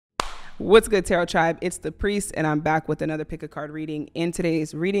What's good, Tarot Tribe? It's the Priest, and I'm back with another pick a card reading. In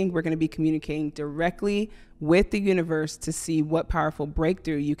today's reading, we're going to be communicating directly with the universe to see what powerful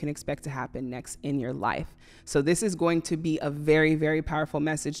breakthrough you can expect to happen next in your life. So this is going to be a very, very powerful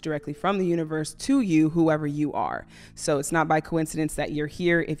message directly from the universe to you, whoever you are. So it's not by coincidence that you're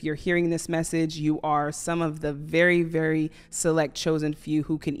here. If you're hearing this message, you are some of the very, very select chosen few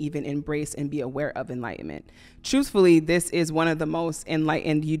who can even embrace and be aware of enlightenment. Truthfully, this is one of the most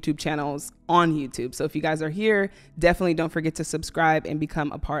enlightened YouTube channels on YouTube. So if you guys are here, definitely don't forget to subscribe and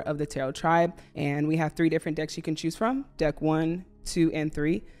become a part of the Tarot Tribe. And we have 3 different decks you can choose from: deck 1, 2, and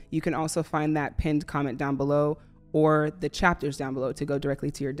 3. You can also find that pinned comment down below or the chapters down below to go directly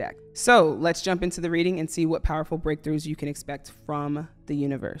to your deck. So let's jump into the reading and see what powerful breakthroughs you can expect from the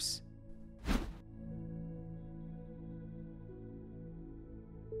universe.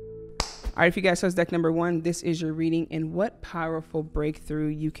 All right, if you guys chose deck number 1, this is your reading and what powerful breakthrough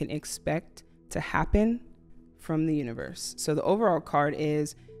you can expect to happen from the universe. So the overall card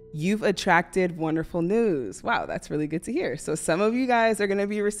is you've attracted wonderful news. Wow, that's really good to hear. So some of you guys are going to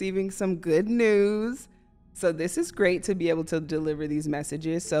be receiving some good news. So this is great to be able to deliver these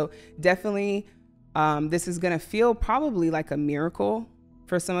messages. So definitely this is going to feel probably like a miracle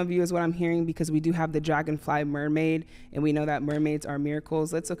for some of you is what I'm hearing, because we do have the dragonfly mermaid and we know that mermaids are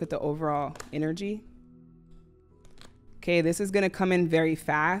miracles. Let's look at the overall energy. Okay, this is going to come in very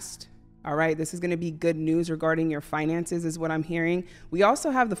fast. All right, this is going to be good news regarding your finances is what I'm hearing. We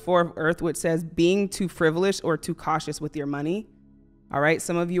also have the 4 of Earth, which says being too frivolous or too cautious with your money. All right,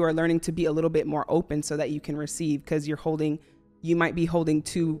 some of you are learning to be a little bit more open so that you can receive, because you might be holding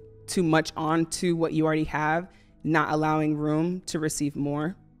too much on to what you already have, not allowing room to receive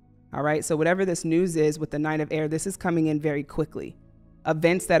more. All right, so whatever this news is with the Knight of Air, this is coming in very quickly.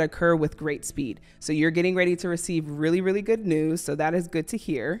 Events that occur with great speed. So you're getting ready to receive really, really good news. So that is good to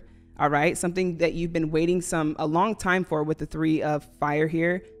hear. All right, something that you've been waiting a long time for with the 3 of Fire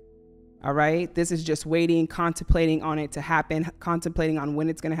here. All right, this is just waiting, contemplating on it to happen, contemplating on when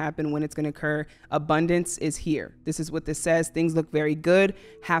it's going to happen, when it's going to occur. Abundance is here. This is what this says. Things look very good.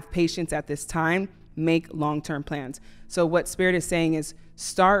 Have patience at this time. Make long-term plans. So what Spirit is saying is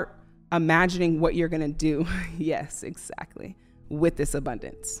start imagining what you're going to do. Yes, exactly. With this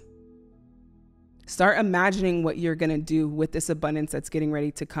abundance. Start imagining what you're going to do with this abundance that's getting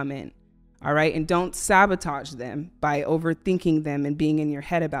ready to come in. All right. And don't sabotage them by overthinking them and being in your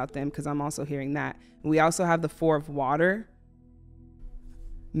head about them, because I'm also hearing that. We also have the 4 of Water.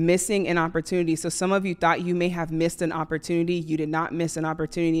 Missing an opportunity. So some of you thought you may have missed an opportunity. You did not miss an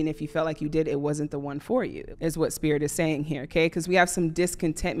opportunity. And if you felt like you did, it wasn't the one for you, is what Spirit is saying here. Okay. Because we have some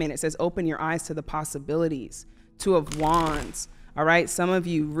discontentment. It says, open your eyes to the possibilities. 2 of Wands. All right. Some of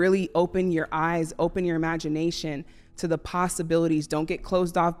you really open your eyes, open your imagination to the possibilities. Don't get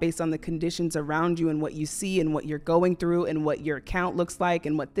closed off based on the conditions around you and what you see and what you're going through and what your account looks like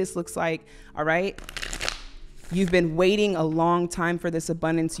and what this looks like. All right. You've been waiting a long time for this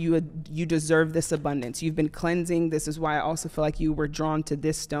abundance. You deserve this abundance. You've been cleansing. This is why I also feel like you were drawn to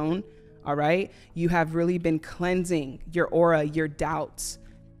this stone. All right. You have really been cleansing your aura, your doubts.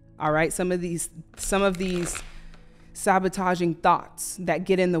 All right. Some of these sabotaging thoughts that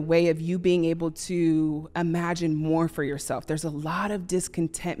get in the way of you being able to imagine more for yourself. There's a lot of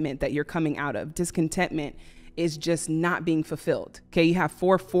discontentment that you're coming out of. Discontentment is just not being fulfilled. Okay. You have 2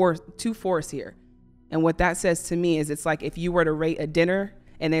 4s here. And what that says to me is it's like if you were to rate a dinner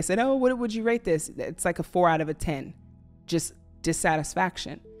and they said, oh, what would you rate this? It's like a 4 out of a 10, just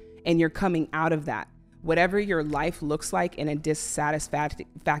dissatisfaction. And you're coming out of that. Whatever your life looks like in a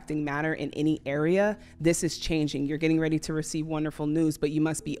dissatisfacting manner in any area, this is changing. You're getting ready to receive wonderful news, but you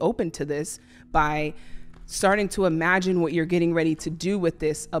must be open to this by starting to imagine what you're getting ready to do with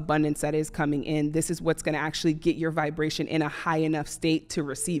this abundance that is coming in. This is what's going to actually get your vibration in a high enough state to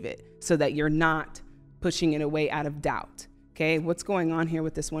receive it so that you're not pushing it away out of doubt. Okay, what's going on here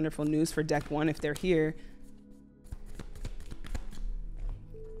with this wonderful news for deck 1 if they're here?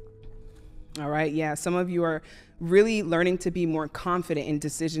 All right, yeah, some of you are really learning to be more confident in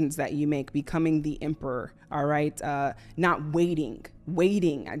decisions that you make, becoming the emperor. All right, not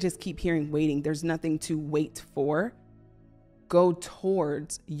waiting. I just keep hearing waiting. There's nothing to wait for. Go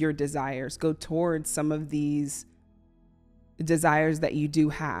towards your desires. Go towards some of these desires that you do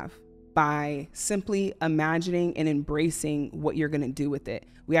have. by simply imagining and embracing what you're going to do with it.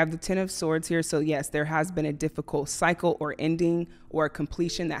 We have the 10 of Swords here. So yes, there has been a difficult cycle or ending or a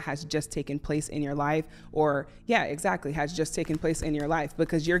completion that has just taken place in your life, or yeah, exactly, has just taken place in your life,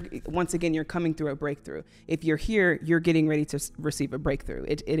 because once again, you're coming through a breakthrough. If you're here, you're getting ready to receive a breakthrough.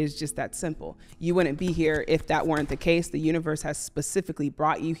 It is just that simple. You wouldn't be here if that weren't the case. The universe has specifically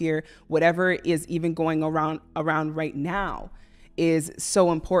brought you here. Whatever is even going around right now is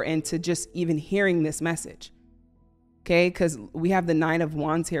so important to just even hearing this message. Okay, because we have the 9 of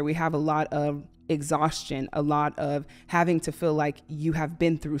Wands here. We have a lot of exhaustion, a lot of having to feel like you have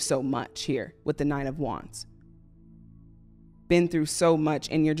been through so much here with the 9 of Wands. Been through so much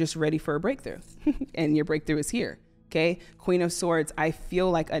and you're just ready for a breakthrough and your breakthrough is here. Okay, Queen of Swords. I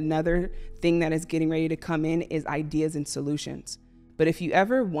feel like another thing that is getting ready to come in is ideas and solutions. But if you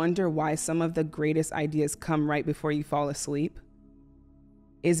ever wonder why some of the greatest ideas come right before you fall asleep,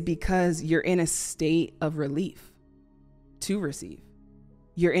 is because you're in a state of relief to receive.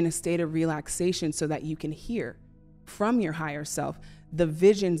 You're in a state of relaxation so that you can hear from your higher self the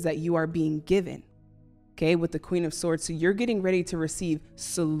visions that you are being given. Okay, with the Queen of Swords. So you're getting ready to receive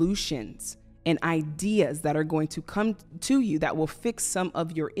solutions and ideas that are going to come to you that will fix some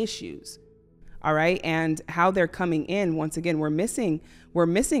of your issues. All right. And how they're coming in, once again, we're missing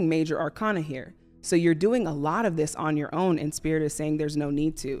major arcana here. So you're doing a lot of this on your own, and Spirit is saying there's no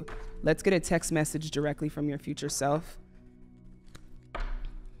need to. Let's get a text message directly from your future self.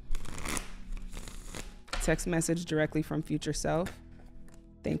 Text message directly from future self.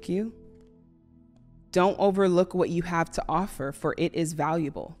 Thank you. Don't overlook what you have to offer, for it is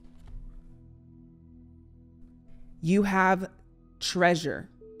valuable. You have treasure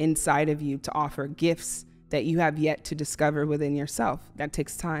inside of you to offer, gifts that you have yet to discover within yourself. That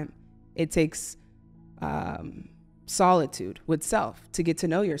takes time. It takes solitude with self to get to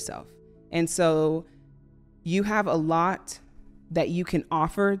know yourself. And so you have a lot that you can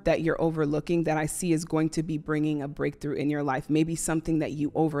offer that you're overlooking, that I see is going to be bringing a breakthrough in your life. Maybe something that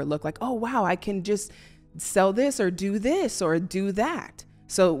you overlook, like, oh, wow, I can just sell this or do that.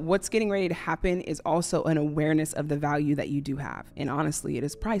 So what's getting ready to happen is also an awareness of the value that you do have. And honestly, it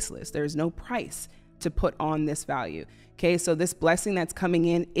is priceless. There's no price to put on this value. Okay, so this blessing that's coming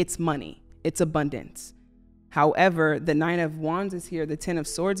in, it's money, it's abundance. However, the 9 of Wands is here, the 10 of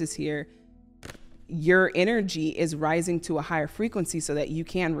Swords is here. Your energy is rising to a higher frequency so that you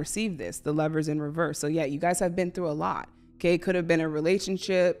can receive this. The Lover's in reverse. So yeah, you guys have been through a lot. Okay, could have been a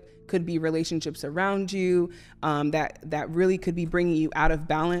relationship, could be relationships around you that really could be bringing you out of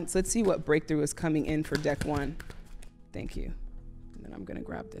balance. Let's see what breakthrough is coming in for deck 1. Thank you. And then I'm going to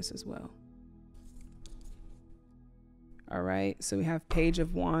grab this as well. All right, so we have Page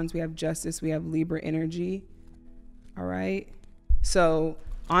of Wands, we have Justice, we have Libra energy. All right, so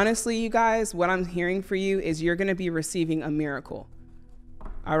honestly, you guys, what I'm hearing for you is you're going to be receiving a miracle.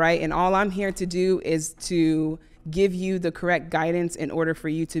 All right. And all I'm here to do is to give you the correct guidance in order for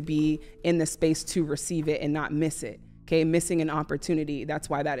you to be in the space to receive it and not miss it. Okay. Missing an opportunity. That's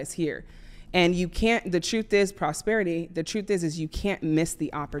why that is here. And you can't, the truth is prosperity. The truth is you can't miss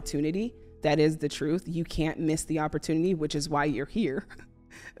the opportunity. That is the truth. You can't miss the opportunity, which is why you're here.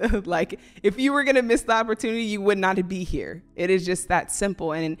 Like if you were going to miss the opportunity, you would not be here. It is just that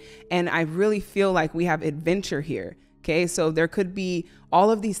simple. And I really feel like we have adventure here. Okay. So there could be all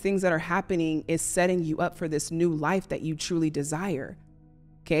of these things that are happening is setting you up for this new life that you truly desire.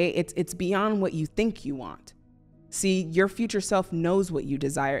 Okay. It's beyond what you think you want. See, your future self knows what you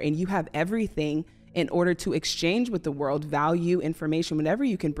desire, and you have everything in order to exchange with the world, value, information, whatever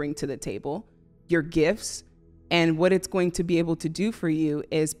you can bring to the table, your gifts. And what it's going to be able to do for you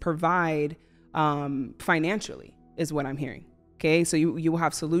is provide financially, is what I'm hearing. Okay, so you will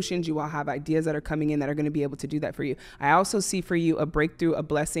have solutions, you will have ideas that are coming in that are going to be able to do that for you. I also see for you a breakthrough, a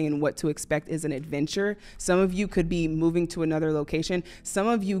blessing, and what to expect is an adventure. Some of you could be moving to another location. Some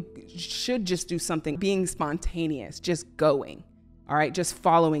of you should just do something, being spontaneous, just going. All right, just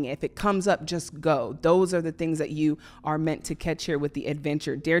following it. If it comes up, just go. Those are the things that you are meant to catch here with the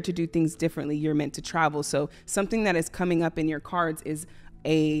adventure. Dare to do things differently. You're meant to travel. So something that is coming up in your cards is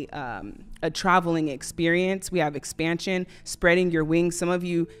a traveling experience. We have expansion, spreading your wings. Some of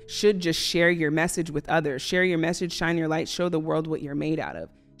you should just share your message with others. Share your message, shine your light, show the world what you're made out of.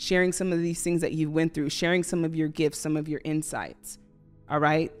 Sharing some of these things that you went through, sharing some of your gifts, some of your insights. All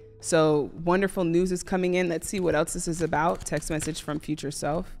right. So wonderful news is coming in. Let's see what else this is about. Text message from future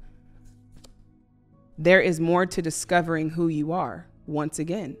self. There is more to discovering who you are. Once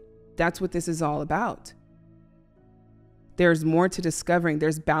again, that's what this is all about. There's more to discovering.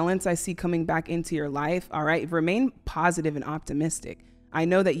 There's balance I see coming back into your life. All right. Remain positive and optimistic. I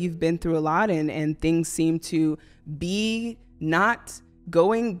know that you've been through a lot and things seem to be not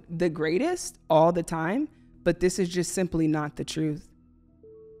going the greatest all the time, but this is just simply not the truth.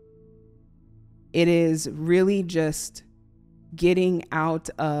 It is really just getting out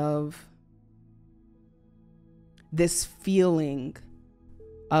of this feeling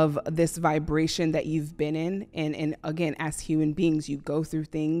of this vibration that you've been in. And again, as human beings, you go through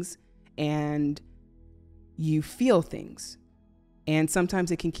things and you feel things. And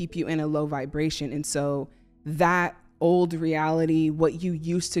sometimes it can keep you in a low vibration. And so that old reality, what you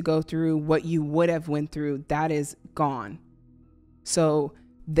used to go through, what you would have went through, that is gone. So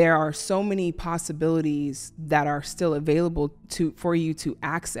there are so many possibilities that are still available for you to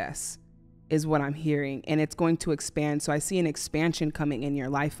access, is what I'm hearing. And it's going to expand. So I see an expansion coming in your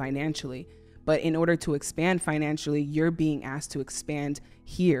life financially. But in order to expand financially, you're being asked to expand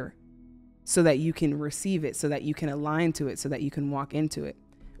here so that you can receive it, so that you can align to it, so that you can walk into it.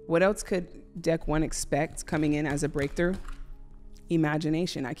 What else could deck 1 expect coming in as a breakthrough?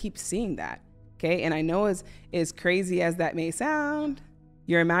 Imagination. I keep seeing that. Okay. And I know as crazy as that may sound,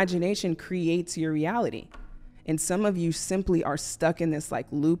 your imagination creates your reality. And some of you simply are stuck in this like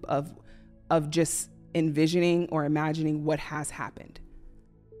loop of just envisioning or imagining what has happened.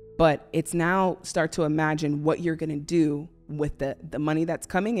 But it's now start to imagine what you're going to do with the money that's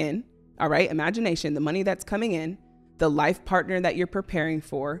coming in. All right. Imagination, the money that's coming in, the life partner that you're preparing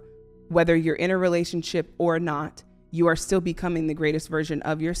for, whether you're in a relationship or not, you are still becoming the greatest version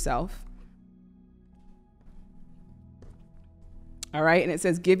of yourself. All right. And it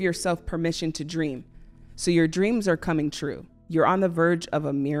says, give yourself permission to dream. So your dreams are coming true. You're on the verge of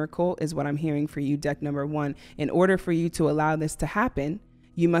a miracle is what I'm hearing for you, deck number 1. In order for you to allow this to happen,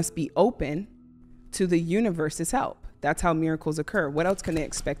 you must be open to the universe's help. That's how miracles occur. What else can they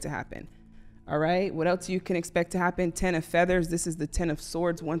expect to happen? All right. What else you can expect to happen? 10 of feathers. This is the 10 of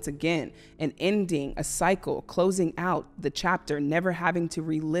swords. Once again, an ending, a cycle, closing out the chapter, never having to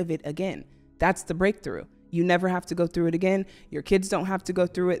relive it again. That's the breakthrough. You never have to go through it again. Your kids don't have to go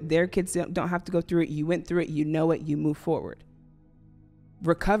through it. Their kids don't have to go through it. You went through it. You know it. You move forward.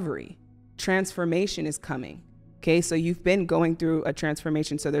 Recovery, transformation is coming. Okay. So you've been going through a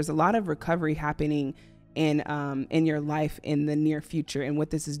transformation. So there's a lot of recovery happening in your life in the near future. And what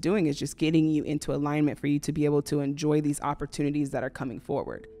this is doing is just getting you into alignment for you to be able to enjoy these opportunities that are coming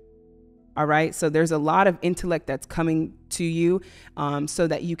forward. All right. So there's a lot of intellect that's coming to you so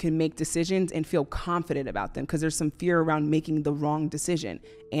that you can make decisions and feel confident about them, because there's some fear around making the wrong decision.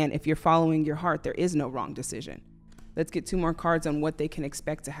 And if you're following your heart, there is no wrong decision. Let's get 2 more cards on what they can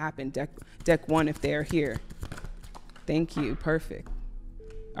expect to happen. Deck 1, if they are here. Thank you. Perfect.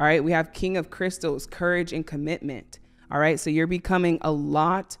 All right. We have King of Crystals, courage and commitment. All right. So you're becoming a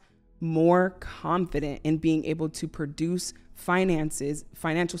lot more confident in being able to produce finances,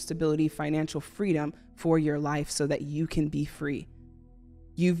 financial stability, financial freedom for your life so that you can be free.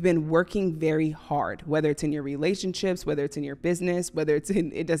 You've been working very hard, whether it's in your relationships, whether it's in your business, whether it's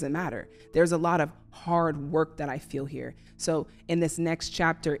in, it doesn't matter. There's a lot of hard work that I feel here. So in this next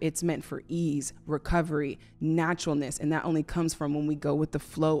chapter, it's meant for ease, recovery, naturalness. And that only comes from when we go with the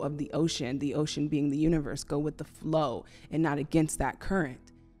flow of the ocean being the universe, go with the flow and not against that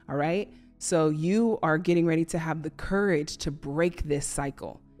current. All right. So you are getting ready to have the courage to break this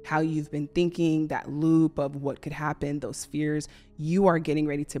cycle. How you've been thinking, that loop of what could happen, those fears, you are getting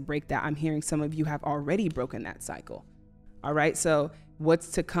ready to break that. I'm hearing some of you have already broken that cycle. All right. So what's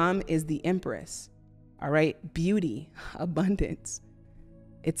to come is the Empress. All right. Beauty, abundance.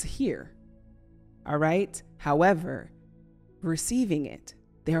 It's here. All right. However, receiving it,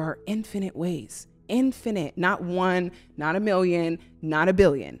 there are infinite ways, infinite, not one, not a million, not a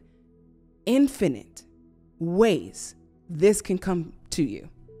billion, infinite ways this can come to you.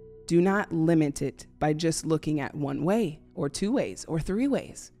 Do not limit it by just looking at one way or 2 ways or 3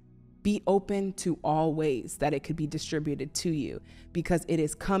 ways. Be open to all ways that it could be distributed to you, because it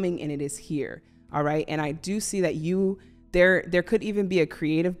is coming and it is here. All right. And I do see that there could even be a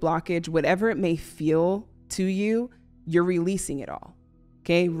creative blockage, whatever it may feel to you, you're releasing it all.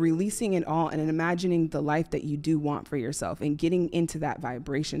 Okay. Releasing it all and imagining the life that you do want for yourself and getting into that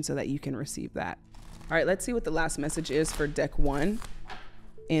vibration so that you can receive that. All right. Let's see what the last message is for deck 1.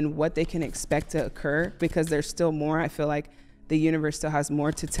 And what they can expect to occur, because there's still more. I feel like the universe still has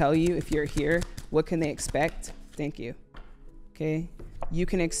more to tell you if you're here. What can they expect? Thank you. Okay. You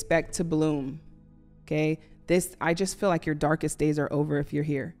can expect to bloom. Okay. I just feel like your darkest days are over if you're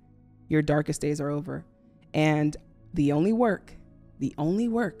here. Your darkest days are over. And the only work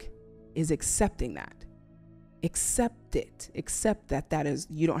is accepting that. Accept it. Accept that is,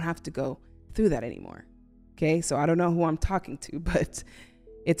 you don't have to go through that anymore. Okay, so I don't know who I'm talking to, but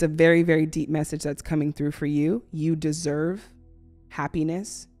it's a very, very deep message that's coming through for you. You deserve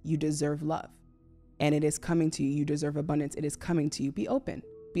happiness. You deserve love. And it is coming to you. You deserve abundance. It is coming to you. Be open.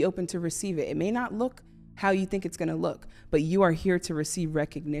 Be open to receive it. It may not look how you think it's going to look, but you are here to receive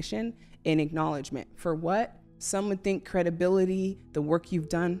recognition and acknowledgement. For what? Some would think credibility, the work you've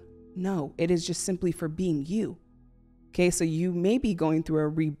done. No, it is just simply for being you. Okay, so you may be going through a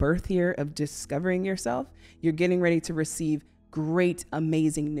rebirth here of discovering yourself. You're getting ready to receive great,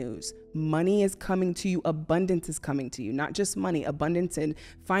 amazing news. Money is coming to you. Abundance is coming to you. Not just money, abundance in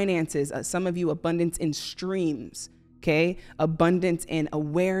finances. Some of you, abundance in streams. Okay, abundance in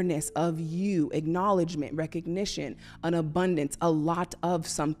awareness of you, acknowledgement, recognition, an abundance, a lot of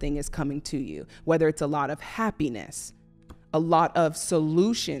something is coming to you, whether it's a lot of happiness, a lot of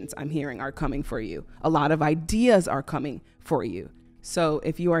solutions I'm hearing are coming for you. A lot of ideas are coming for you. So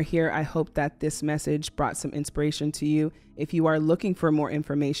if you are here, I hope that this message brought some inspiration to you. If you are looking for more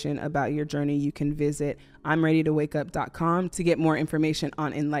information about your journey, you can visit I'mReadyToWakeUp.com to get more information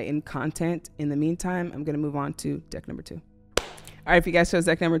on enlightened content. In the meantime, I'm going to move on to deck number 2. All right, if you guys chose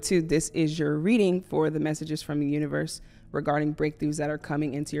deck number 2, this is your reading for the messages from the universe regarding breakthroughs that are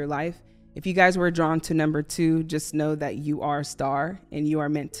coming into your life. If you guys were drawn to number 2, just know that you are a star and you are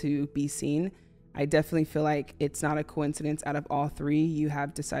meant to be seen. I definitely feel like it's not a coincidence. Out of all 3, you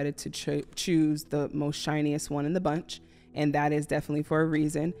have decided to choose the most shiniest one in the bunch, and that is definitely for a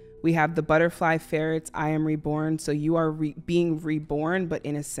reason. We have the butterfly ferrets. I am reborn. So you are being reborn, but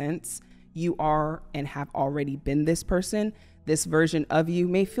in a sense, you are and have already been this person. This version of you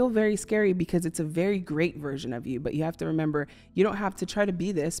may feel very scary because it's a very great version of you, but you have to remember, you don't have to try to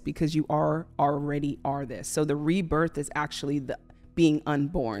be this because you already are this. So the rebirth is actually the being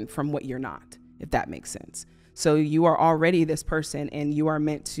unborn from what you're not, if that makes sense. So you are already this person and you are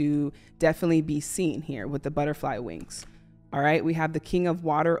meant to definitely be seen here with the butterfly wings. All right. We have the King of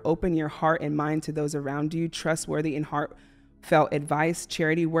Water. Open your heart and mind to those around you. Trustworthy and heartfelt advice,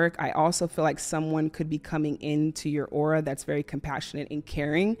 charity work. I also feel like someone could be coming into your aura that's very compassionate and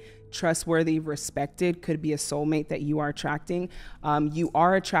caring, trustworthy, respected, could be a soulmate that you are attracting. You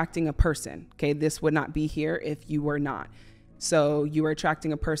are attracting a person. Okay. This would not be here if you were not. So you are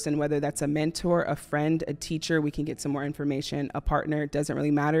attracting a person, whether that's a mentor, a friend, a teacher. We can get some more information, a partner. It doesn't really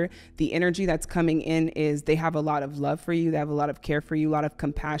matter. The energy that's coming in is they have a lot of love for you. They have a lot of care for you, a lot of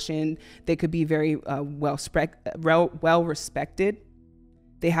compassion. They could be very well respected.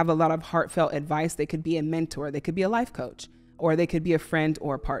 They have a lot of heartfelt advice. They could be a mentor. They could be a life coach, or they could be a friend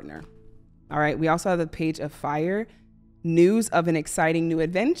or a partner. All right. We also have the Page of Fire. News of an exciting new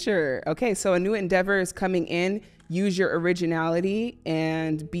adventure. Okay. So a new endeavor is coming in. Use your originality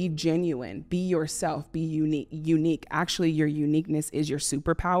and be genuine, be yourself, be unique. Actually, your uniqueness is your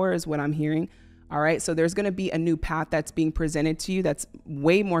superpower is what I'm hearing. All right. So there's going to be a new path that's being presented to you that's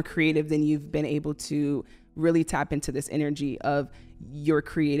way more creative than you've been able to really tap into this energy of your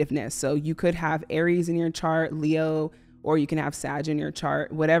creativeness. So you could have Aries in your chart, Leo, or you can have Sag in your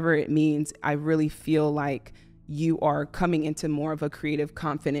chart, whatever it means. I really feel like you are coming into more of a creative,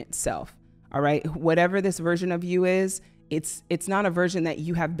 confident self. All right. Whatever this version of you is, it's not a version that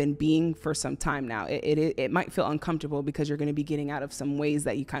you have been being for some time now. It might feel uncomfortable because you're going to be getting out of some ways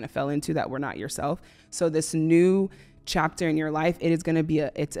that you kind of fell into that were not yourself. So this new chapter in your life, it is going to be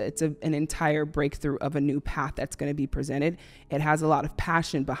an entire breakthrough of a new path that's going to be presented. It has a lot of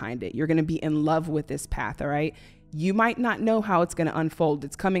passion behind it. You're going to be in love with this path. All right. You might not know how it's going to unfold.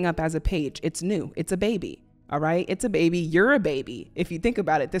 It's coming up as a page. It's new. It's a baby. All right. It's a baby. You're a baby. If you think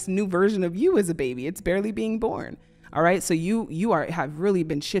about it, this new version of you is a baby. It's barely being born. All right. So you have really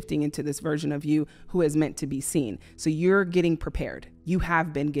been shifting into this version of you who is meant to be seen. So you're getting prepared. You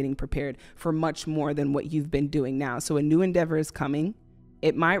have been getting prepared for much more than what you've been doing now. So a new endeavor is coming.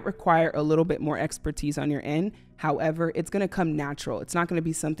 It might require a little bit more expertise on your end. However, it's going to come natural. It's not going to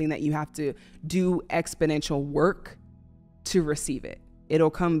be something that you have to do exponential work to receive it. It'll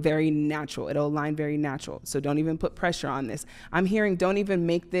come very natural. It'll align very natural. So don't even put pressure on this. I'm hearing don't even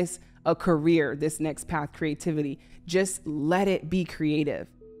make this a career, this next path, creativity. Just let it be creative.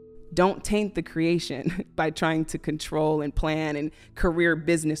 Don't taint the creation by trying to control and plan and career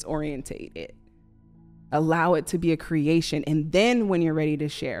business orientate it. Allow it to be a creation. And then when you're ready to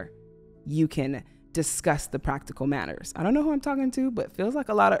share, you can discuss the practical matters. I don't know who I'm talking to, but feels like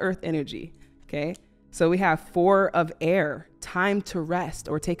a lot of earth energy. Okay. So we have 4 of air, time to rest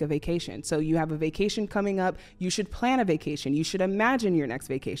or take a vacation. So you have a vacation coming up. You should plan a vacation. You should imagine your next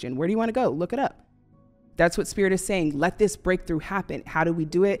vacation. Where do you want to go? Look it up. That's what Spirit is saying. Let this breakthrough happen. How do we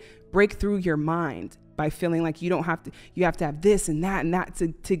do it? Break through your mind by feeling like you have to have this and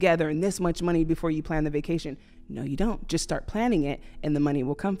that together and this much money before you plan the vacation. No, you don't. Just start planning it and the money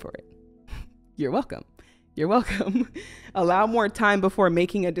will come for it. You're welcome. You're welcome. Allow more time before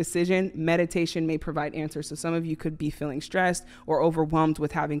making a decision. Meditation may provide answers. So some of you could be feeling stressed or overwhelmed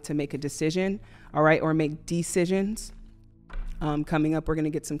with having to make a decision, all right, or make decisions. Coming up, we're going to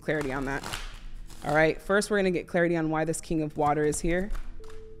get some clarity on that. All right, first we're going to get clarity on why this King of Water is here.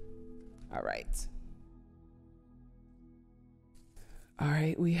 All right. All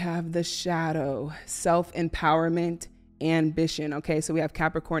right, we have the shadow, self-empowerment, ambition. Okay, so we have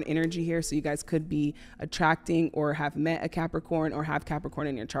Capricorn energy here. So you guys could be attracting or have met a Capricorn or have Capricorn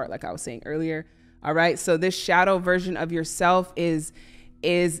in your chart, like I was saying earlier. All right, so this shadow version of yourself is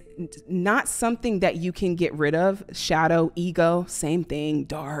not something that you can get rid of. Shadow, ego, same thing,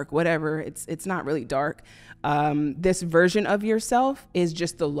 dark, whatever. It's not really dark. This version of yourself is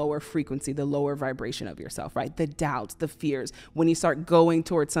just the lower frequency, the lower vibration of yourself, right? The doubts, the fears, when you start going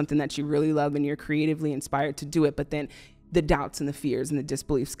towards something that you really love and you're creatively inspired to do it, but then the doubts and the fears and the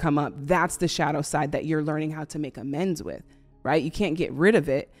disbeliefs come up. That's the shadow side that you're learning how to make amends with, right? You can't get rid of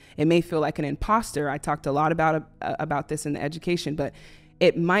it. It may feel like an imposter. I talked a lot about this in the education, but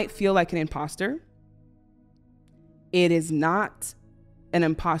it might feel like an imposter. It is not an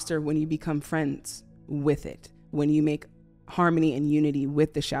imposter when you become friends with it, when you make harmony and unity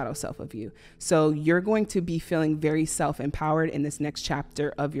with the shadow self of you. So you're going to be feeling very self-empowered in this next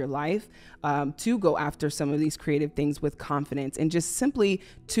chapter of your life, to go after some of these creative things with confidence and just simply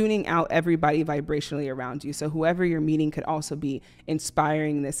tuning out everybody vibrationally around you. So whoever you're meeting could also be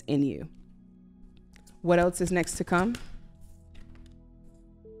inspiring this in you. What else is next to come?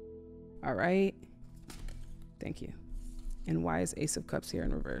 All right. Thank you. And why is Ace of Cups here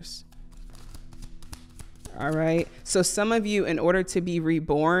in reverse? All right. So some of you, in order to be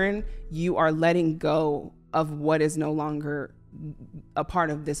reborn, you are letting go of what is no longer a part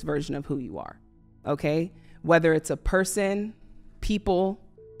of this version of who you are. Okay. Whether it's a person, people,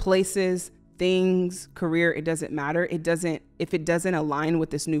 places, things, career, it doesn't matter. If it doesn't align with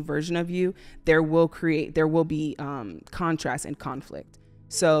this new version of you, there will be contrast and conflict.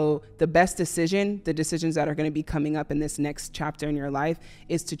 So the best decision, the decisions that are going to be coming up in this next chapter in your life,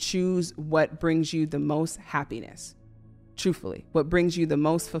 is to choose what brings you the most happiness, truthfully, what brings you the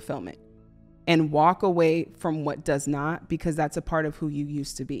most fulfillment, and walk away from what does not, because that's a part of who you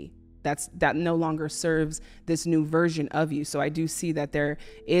used to be. That no longer serves this new version of you. So I do see that there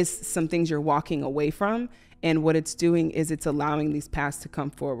is some things you're walking away from. And what it's doing is it's allowing these paths to come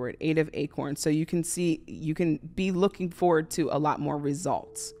forward. 8 of Acorns. So you can be looking forward to a lot more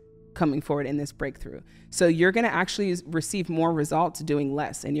results coming forward in this breakthrough. So you're going to actually receive more results doing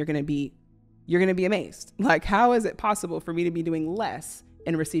less. And you're going to be amazed. Like, how is it possible for me to be doing less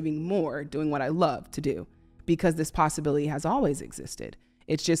and receiving more doing what I love to do? Because this possibility has always existed.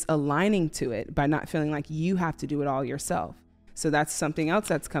 It's just aligning to it by not feeling like you have to do it all yourself. So that's something else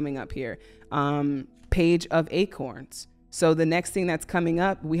that's coming up here. Page of Acorns. So the next thing that's coming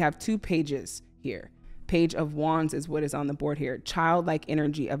up, we have 2 pages here. Page of Wands is what is on the board here. Childlike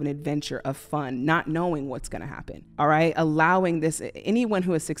energy of an adventure, of fun, not knowing what's going to happen. All right. Allowing this. Anyone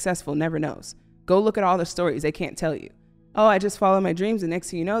who is successful never knows. Go look at all the stories. They can't tell you. Oh, I just followed my dreams. And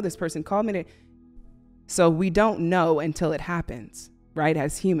next thing you know, this person called me. So we don't know until it happens. Right,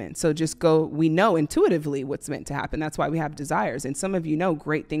 as humans. So we know intuitively what's meant to happen. That's why we have desires. And some of you know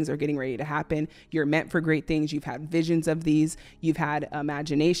great things are getting ready to happen. You're meant for great things. You've had visions of these. You've had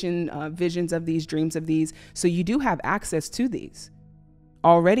imagination, visions of these, dreams of these. So you do have access to these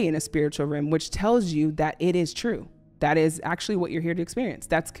already in a spiritual realm, which tells you that it is true. That is actually what you're here to experience.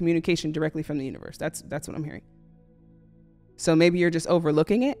 That's communication directly from the universe. That's what I'm hearing. So maybe you're just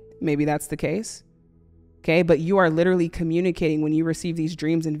overlooking it. Maybe that's the case. Okay, but you are literally communicating when you receive these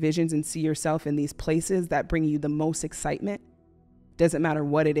dreams and visions and see yourself in these places that bring you the most excitement. Doesn't matter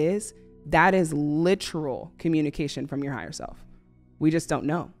what it is. That is literal communication from your higher self. We just don't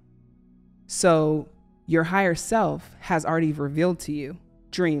know. So your higher self has already revealed to you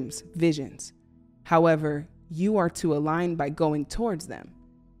dreams, visions. However, you are to align by going towards them.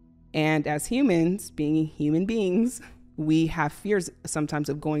 And as humans, being human beings, we have fears sometimes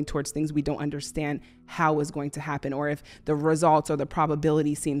of going towards things we don't understand how is going to happen, or if the results or the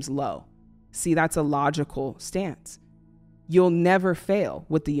probability seems low. See, that's a logical stance. You'll never fail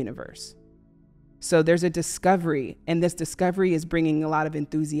with the universe. So there's a discovery, and this discovery is bringing a lot of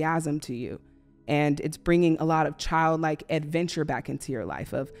enthusiasm to you. And it's bringing a lot of childlike adventure back into your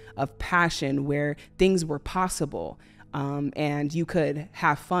life, of passion, where things were possible. And you could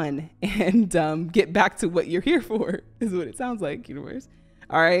have fun and get back to what you're here for, is what it sounds like, universe.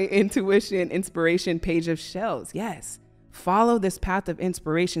 All right. Intuition, inspiration, page of shells. Yes. Follow this path of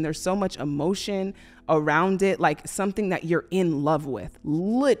inspiration. There's so much emotion around it, like something that you're in love with,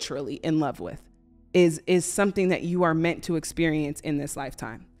 literally in love with, is something that you are meant to experience in this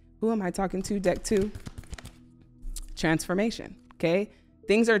lifetime. Who am I talking to? Deck 2. Transformation. Okay.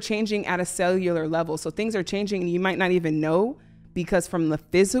 Things are changing at a cellular level. So things are changing and you might not even know, because from the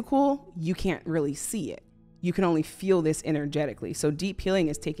physical, you can't really see it. You can only feel this energetically. So deep healing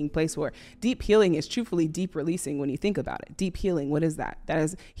is taking place where deep healing is truthfully deep releasing when you think about it. Deep healing, what is that? That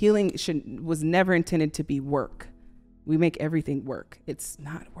is, healing was never intended to be work. We make everything work. It's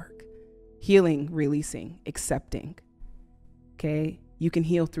not work. Healing, releasing, accepting. Okay. You can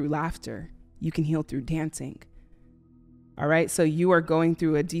heal through laughter. You can heal through dancing. All right. So you are going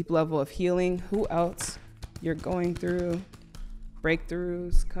through a deep level of healing. Who else? You're going through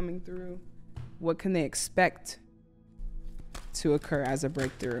breakthroughs coming through. What can they expect to occur as a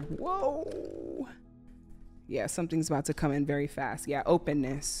breakthrough? Whoa. Yeah, something's about to come in very fast. Yeah,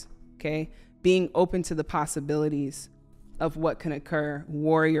 openness. Okay. Being open to the possibilities of what can occur.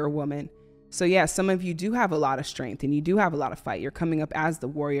 Warrior woman. So yeah, some of you do have a lot of strength and you do have a lot of fight. You're coming up as the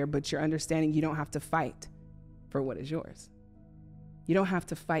warrior, but you're understanding you don't have to fight for what is yours. You don't have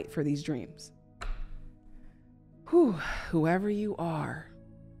to fight for these dreams. Whoever you are,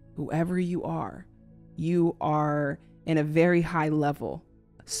 you are in a very high level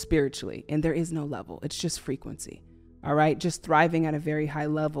spiritually, and there is no level. It's just frequency. All right. Just thriving at a very high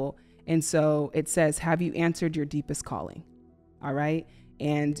level. And so it says, have you answered your deepest calling? All right.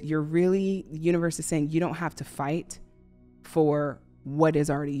 And the universe is saying you don't have to fight for what is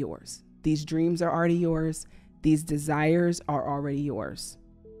already yours. These dreams are already yours. These desires are already yours.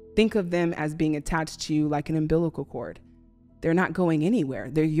 Think of them as being attached to you like an umbilical cord. They're not going anywhere.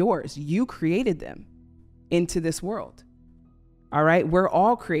 They're yours. You created them into this world. All right. We're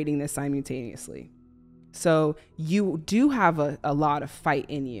all creating this simultaneously. So you do have a lot of fight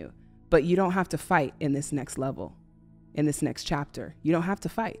in you, but you don't have to fight in this next level, in this next chapter. You don't have to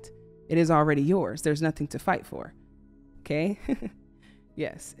fight. It is already yours. There's nothing to fight for. Okay.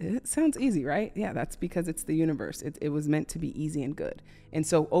 Yes. It sounds easy, right? Yeah. That's because it's the universe. It was meant to be easy and good. And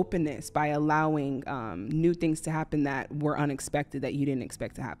so openness by allowing new things to happen that were unexpected, that you didn't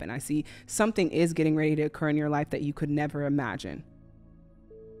expect to happen. I see something is getting ready to occur in your life that you could never imagine.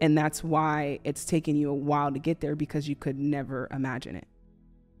 And that's why it's taken you a while to get there, because you could never imagine it.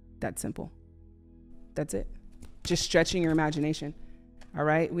 That's simple. That's it. Just stretching your imagination. All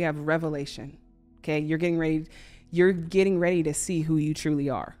right. We have revelation. Okay. You're getting ready to see who you truly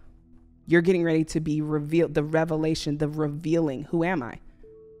are. You're getting ready to be revealed, the revelation, the revealing. Who am I?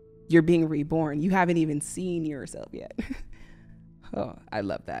 You're being reborn. You haven't even seen yourself yet. Oh, I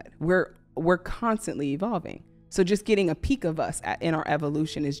love that. We're constantly evolving. So just getting a peek of us in our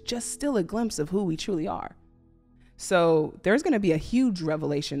evolution is just still a glimpse of who we truly are. So there's going to be a huge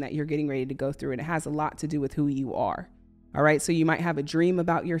revelation that you're getting ready to go through, and it has a lot to do with who you are. All right. So you might have a dream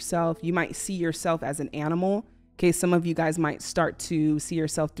about yourself. You might see yourself as an animal. Okay, some of you guys might start to see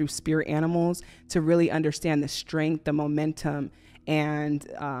yourself through spirit animals to really understand the strength, the momentum, and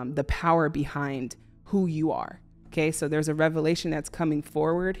the power behind who you are. Okay, so there's a revelation that's coming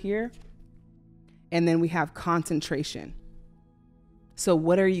forward here. And then we have concentration. So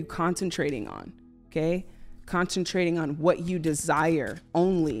what are you concentrating on? Okay, concentrating on what you desire,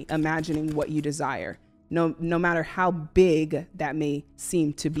 only imagining what you desire, no matter how big that may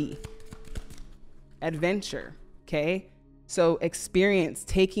seem to be. Adventure. Okay. So experience,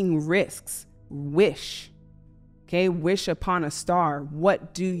 taking risks, wish. Okay. Wish upon a star.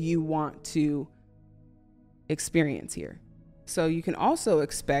 What do you want to experience here? So you can also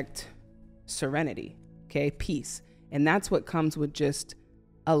expect serenity. Okay. Peace. And that's what comes with just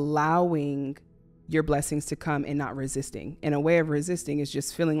allowing your blessings to come and not resisting. And a way of resisting is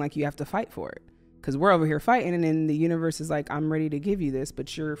just feeling like you have to fight for it, because we're over here fighting, and then the universe is like, I'm ready to give you this,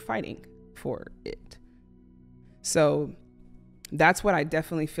 but you're fighting for it. So that's what I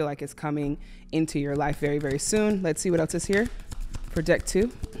definitely feel like is coming into your life very, very soon. Let's see what else is here for deck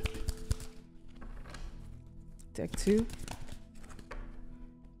 2. Deck 2.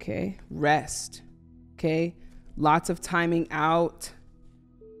 Okay. Rest. Okay. Lots of timing out.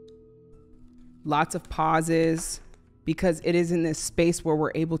 Lots of pauses, because it is in this space where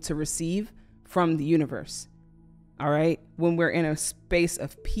we're able to receive from the universe. All right. When we're in a space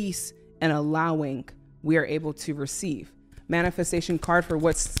of peace and allowing, we are able to receive. Manifestation card for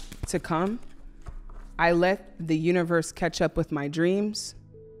what's to come. I let the universe catch up with my dreams.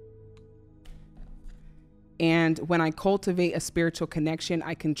 And when I cultivate a spiritual connection,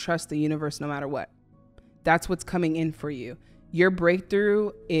 I can trust the universe no matter what. That's what's coming in for you. Your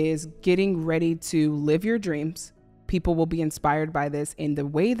breakthrough is getting ready to live your dreams. People will be inspired by this. And the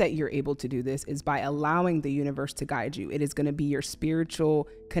way that you're able to do this is by allowing the universe to guide you. It is going to be your spiritual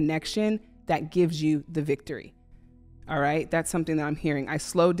connection that gives you the victory. All right. That's something that I'm hearing. I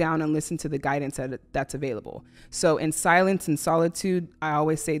slow down and listen to the guidance that's available. So in silence and solitude, I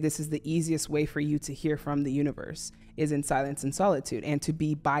always say this is the easiest way for you to hear from the universe, is in silence and solitude, and to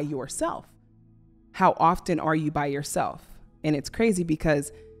be by yourself. How often are you by yourself? And it's crazy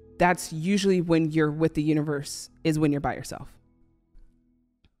because that's usually when you're with the universe, is when you're by yourself.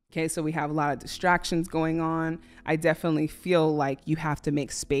 Okay, so we have a lot of distractions going on. I definitely feel like you have to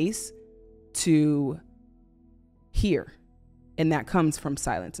make space to hear, and that comes from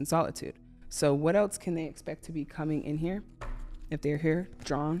silence and solitude. So what else can they expect to be coming in here? If they're here,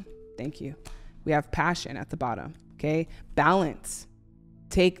 drawn, thank you. We have passion at the bottom. Okay, balance.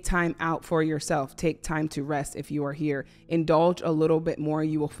 Take time out for yourself. Take time to rest if you are here. Indulge a little bit more.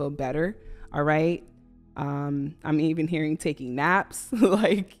 You will feel better. All right. I'm even hearing taking naps.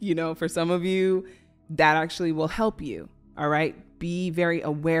 Like, you know, for some of you, that actually will help you. All right. Be very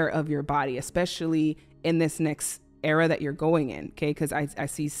aware of your body, especially in this next era that you're going in. Okay. Because I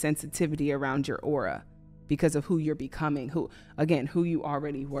see sensitivity around your aura, because of who you're becoming, who you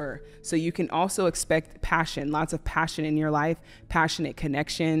already were. So you can also expect passion, lots of passion in your life, passionate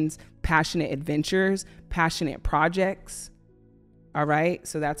connections, passionate adventures, passionate projects. All right.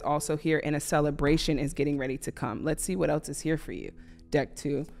 So that's also here. And a celebration is getting ready to come. Let's see what else is here for you. Deck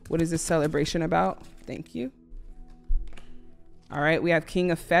 2. What is this celebration about? Thank you. All right. We have King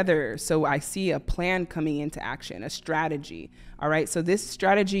of Feathers. So I see a plan coming into action, a strategy. All right. So this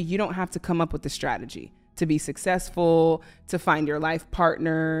strategy, you don't have to come up with the strategy to be successful, to find your life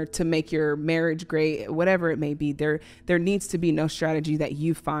partner, to make your marriage great, whatever it may be. There needs to be no strategy that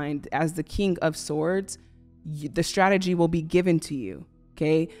you find. As the King of Swords, the strategy will be given to you.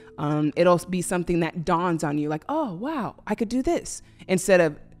 Okay. It'll be something that dawns on you like, oh, wow, I could do this, instead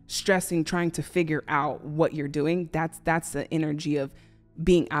of stressing, trying to figure out what you're doing. That's the energy of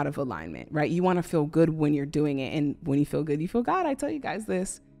being out of alignment, right? You want to feel good when you're doing it. And when you feel good, you feel God. I tell you guys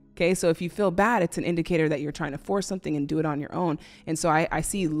this. Okay, so if you feel bad, it's an indicator that you're trying to force something and do it on your own. And so I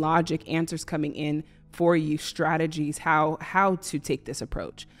see logic, answers coming in for you, strategies, how to take this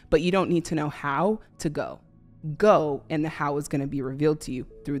approach. But you don't need to know how to go. Go, and the how is going to be revealed to you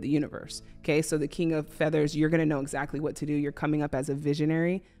through the universe. Okay, so the King of Feathers, you're going to know exactly what to do. You're coming up as a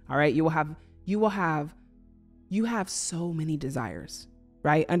visionary. All right, you have so many desires,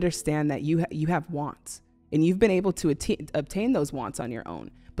 right? Understand that you have wants, and you've been able to obtain those wants on your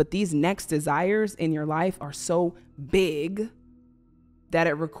own. But these next desires in your life are so big that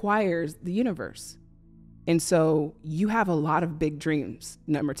it requires the universe. And so you have a lot of big dreams,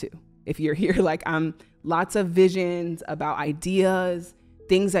 number 2. If you're here, like lots of visions about ideas,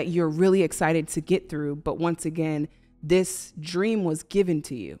 things that you're really excited to get through. But once again, this dream was given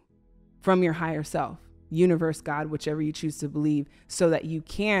to you from your higher self, universe, God, whichever you choose to believe, so that you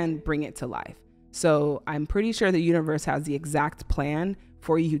can bring it to life. So I'm pretty sure the universe has the exact plan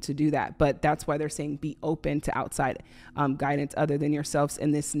for you to do that. But that's why they're saying be open to outside guidance other than yourselves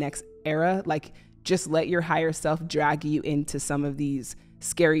in this next era. Like, just let your higher self drag you into some of these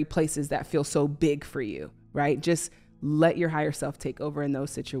scary places that feel so big for you, right? Just let your higher self take over in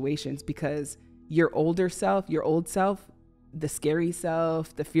those situations, because your older self, your old self, the scary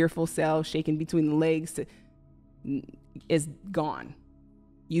self, the fearful self, shaking between the legs, is gone.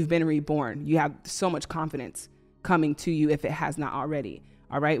 You've been reborn. You have so much confidence coming to you if it has not already.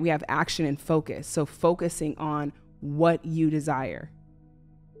 All right. We have action and focus. So focusing on what you desire,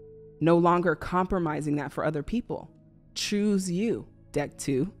 no longer compromising that for other people. Choose you. Deck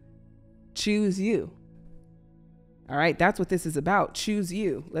 2. Choose you. All right. That's what this is about. Choose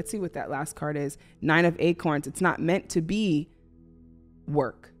you. Let's see what that last card is. 9 of Acorns. It's not meant to be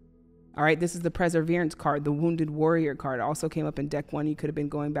work. All right. This is the Perseverance card, the Wounded Warrior card. It also came up in deck 1. You could have been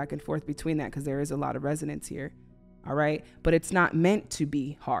going back and forth between that because there is a lot of resonance here. All right. But it's not meant to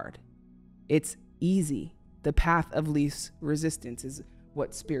be hard. It's easy. The path of least resistance is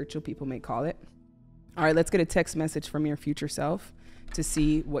what spiritual people may call it. All right. Let's get a text message from your future self to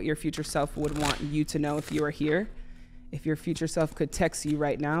see what your future self would want you to know if you are here. If your future self could text you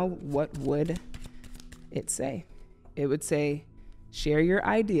right now, what would it say? It would say, share your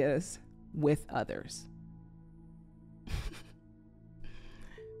ideas with others.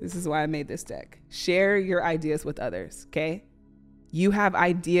 This is why I made this deck. Share your ideas with others, okay? You have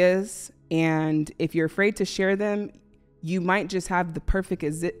ideas, and if you're afraid to share them, you might just have the perfect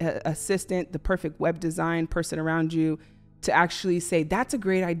assistant, the perfect web design person around you to actually say, that's a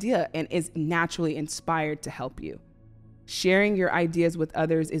great idea, and is naturally inspired to help you. Sharing your ideas with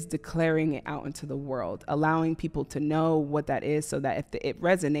others is declaring it out into the world, allowing people to know what that is so that if it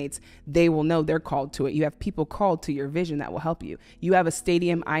resonates, they will know they're called to it. You have people called to your vision that will help you. You have a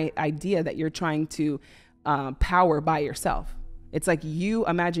stadium idea that you're trying to power by yourself. It's like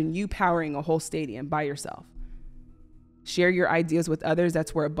imagine you powering a whole stadium by yourself. Share your ideas with others.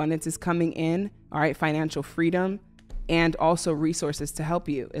 That's where abundance is coming in. All right. Financial freedom and also resources to help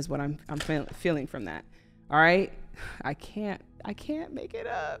you is what I'm feeling from that. All right. I can't make it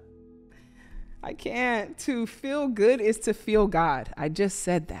up. I can't. To feel good is to feel God. I just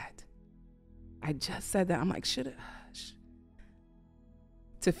said that. I'm like,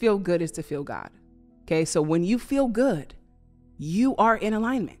 to feel good is to feel God. Okay. So when you feel good, you are in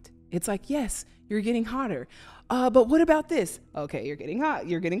alignment. It's like, yes, you're getting hotter. But what about this? Okay. You're getting hot.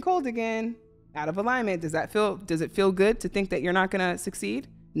 You're getting cold again. Out of alignment. Does it feel good to think that you're not going to succeed?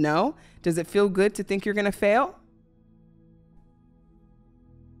 No. Does it feel good to think you're going to fail?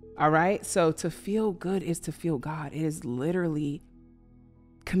 All right. So to feel good is to feel God. It is literally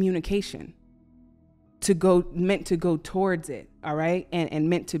communication meant to go towards it. All right. And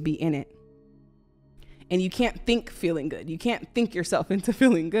meant to be in it. And you can't think feeling good. You can't think yourself into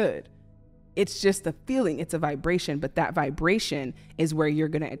feeling good. It's just a feeling. It's a vibration. But that vibration is where you're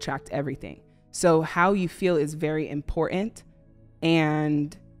going to attract everything. So how you feel is very important.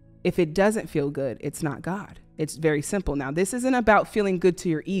 And if it doesn't feel good, it's not God. It's very simple. Now, this isn't about feeling good to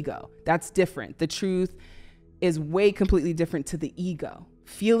your ego. That's different. The truth is way completely different to the ego.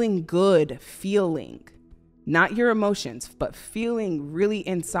 Feeling good, not your emotions, but feeling really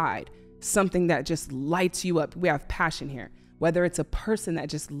inside, something that just lights you up. We have passion here, whether it's a person that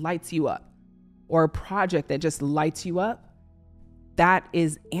just lights you up or a project that just lights you up. That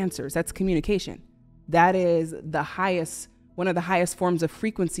is answers. That's communication. That is one of the highest forms of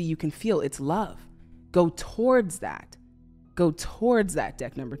frequency you can feel. It's love. Go towards that.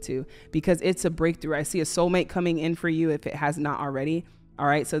 Deck number 2, because it's a breakthrough. I see a soulmate coming in for you if it has not already. All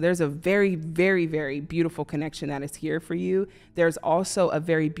right. So there's a very, very, very beautiful connection that is here for you. There's also a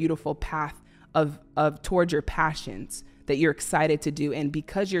very beautiful path of towards your passions that you're excited to do. And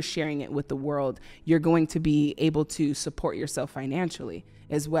because you're sharing it with the world, you're going to be able to support yourself financially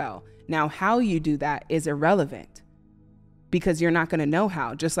as well. Now, how you do that is irrelevant because you're not going to know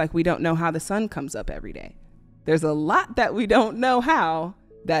how, just like we don't know how the sun comes up every day. There's a lot that we don't know how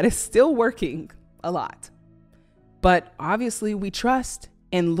that is still working a lot. But obviously we trust,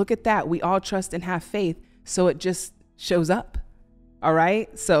 and look at that. We all trust and have faith. So it just shows up. All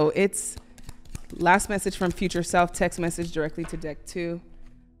right. So it's last message from future self, text message directly to deck 2.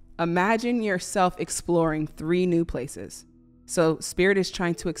 Imagine yourself exploring 3 new places. So spirit is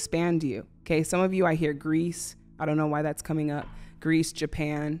trying to expand you. Okay. Some of you, I hear Greece. I don't know why that's coming up. Greece,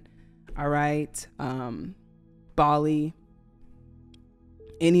 Japan. All right. Bali,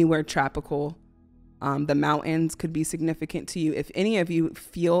 anywhere tropical. The mountains could be significant to you. If any of you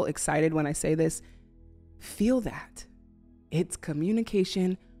feel excited when I say this, feel that. It's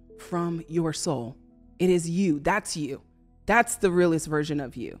communication from your soul. It is you. That's you. That's the realest version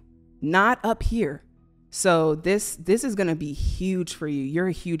of you, not up here. So this is going to be huge for you. You're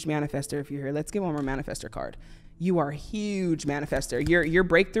a huge manifester if you're here. Let's get one more manifester card. You are a huge manifester. Your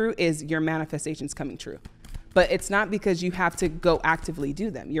breakthrough is your manifestations coming true. But it's not because you have to go actively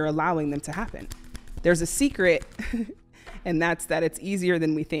do them. You're allowing them to happen. There's a secret, and that's that it's easier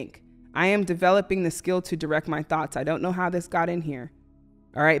than we think. I am developing the skill to direct my thoughts. I don't know how this got in here.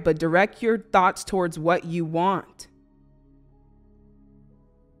 All right, but direct your thoughts towards what you want.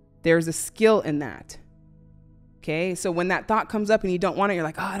 There's a skill in that. Okay, so when that thought comes up and you don't want it, you're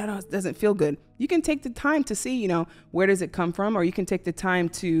like, oh, I don't know, it doesn't feel good. You can take the time to see, where does it come from? Or you can take the time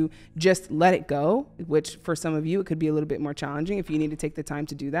to just let it go, which for some of you, it could be a little bit more challenging if you need to take the time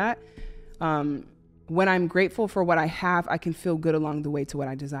to do that. When I'm grateful for what I have, I can feel good along the way to what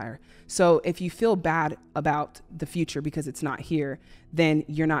I desire. So if you feel bad about the future because it's not here, then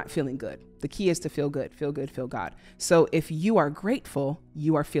you're not feeling good. The key is to feel good, feel God. So if you are grateful,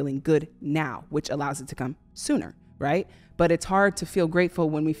 you are feeling good now, which allows it to come sooner, right? But it's hard to feel grateful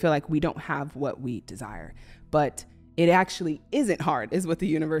when we feel like we don't have what we desire. But it actually isn't hard, is what the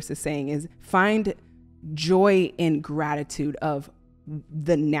universe is saying, is find joy in gratitude of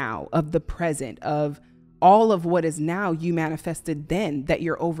the now, of the present, of all of what is now you manifested then that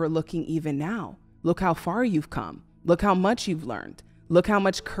you're overlooking even now. Look how far you've come. Look how much you've learned. Look how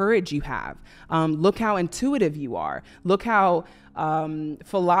much courage you have. Look how intuitive you are. Look how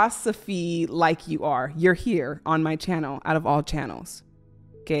philosophy like you are. You're here on my channel out of all channels.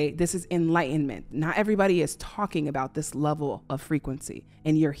 Okay, this is enlightenment. Not everybody is talking about this level of frequency,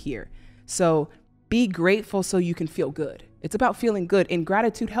 and you're here. So Be grateful so you can feel good. It's about feeling good, and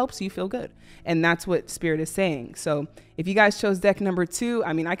gratitude helps you feel good. And that's what Spirit is saying. So if you guys chose deck number 2,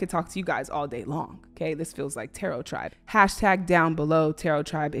 I mean, I could talk to you guys all day long. Okay, this feels like Tarot Tribe. Hashtag down below Tarot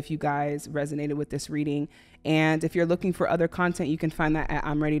Tribe if you guys resonated with this reading. And if you're looking for other content, you can find that at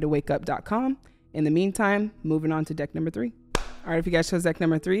I'mReadyToWakeUp.com. In the meantime, moving on to deck number 3. All right, if you guys chose deck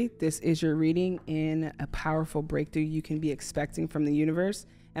number 3, this is your reading in a powerful breakthrough you can be expecting from the universe.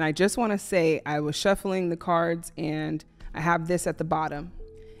 And I just want to say, I was shuffling the cards and I have this at the bottom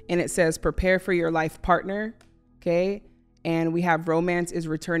and it says, prepare for your life partner. Okay. And we have romance is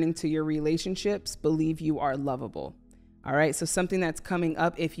returning to your relationships. Believe you are lovable. All right. So something that's coming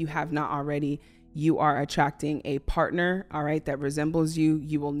up, if you have not already, you are attracting a partner. All right. That resembles you.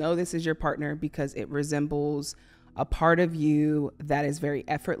 You will know this is your partner because it resembles a part of you that is very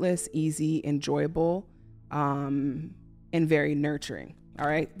effortless, easy, enjoyable, and very nurturing. All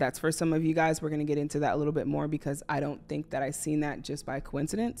right. That's for some of you guys. We're going to get into that a little bit more because I don't think that I've seen that just by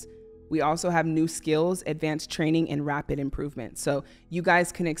coincidence. We also have new skills, advanced training, and rapid improvement. So you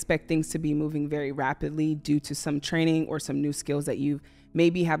guys can expect things to be moving very rapidly due to some training or some new skills that you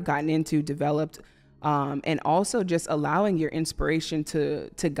maybe have gotten into, developed, and also just allowing your inspiration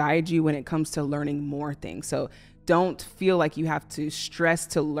to guide you when it comes to learning more things. So don't feel like you have to stress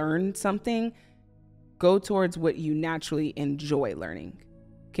to learn something. Go towards what you naturally enjoy learning.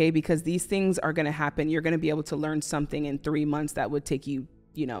 Okay, because these things are going to happen. You're going to be able to learn something in 3 months that would take you,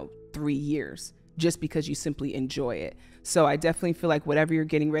 3 years just because you simply enjoy it. So I definitely feel like whatever you're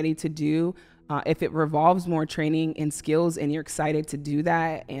getting ready to do, if it revolves more training and skills and you're excited to do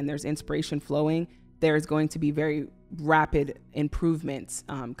that and there's inspiration flowing, there's going to be very rapid improvements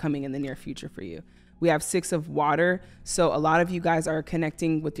coming in the near future for you. We have 6 of water. So a lot of you guys are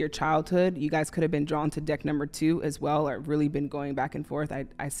connecting with your childhood. You guys could have been drawn to deck number 2 as well, or really been going back and forth.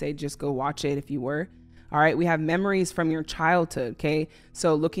 I say just go watch it if you were. All right. We have memories from your childhood. Okay.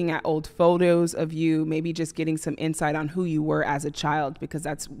 So looking at old photos of you, maybe just getting some insight on who you were as a child, because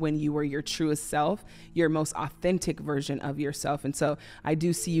that's when you were your truest self, your most authentic version of yourself. And so I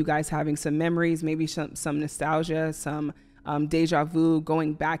do see you guys having some memories, maybe some nostalgia, some deja vu,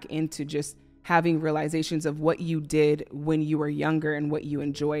 going back into just having realizations of what you did when you were younger and what you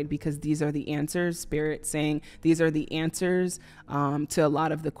enjoyed, because these are the answers. Spirit saying these are the answers to a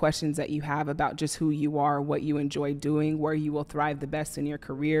lot of the questions that you have about just who you are, what you enjoy doing, where you will thrive the best in your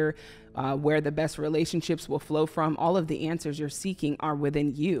career, where the best relationships will flow from. All of the answers you're seeking are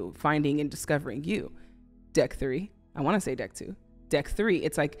within you, finding and discovering you. Deck 3. I want to say deck 2. Deck 3.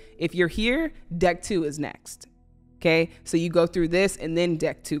 It's like, if you're here, deck 2 is next. Okay, so you go through this and then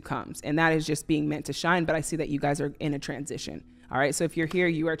deck 2 comes, and that is just being meant to shine. But I see that you guys are in a transition. All right, so if you're here,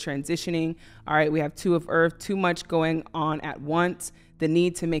 you are transitioning. All right, we have 2 of earth, too much going on at once, the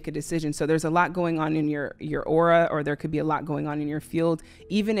need to make a decision. So there's a lot going on in your aura, or there could be a lot going on in your field.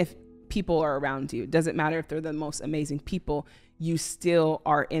 Even if people are around you, it doesn't matter if they're the most amazing people, you still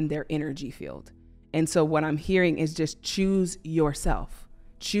are in their energy field. And so what I'm hearing is just choose yourself,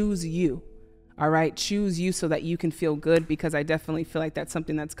 choose you. All right, choose you so that you can feel good, because I definitely feel like that's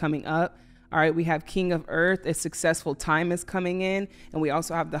something that's coming up. All right, we have King of Earth, a successful time is coming in, and we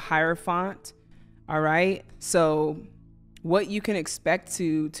also have the Hierophant. All right, so what you can expect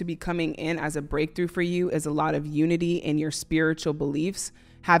to be coming in as a breakthrough for you is a lot of unity in your spiritual beliefs,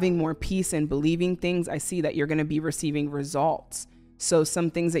 having more peace and believing things. I see that you're going to be receiving results. So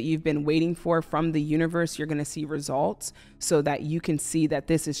some things that you've been waiting for from the universe, you're going to see results so that you can see that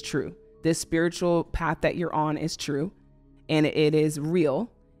this is true. This spiritual path that you're on is true and it is real.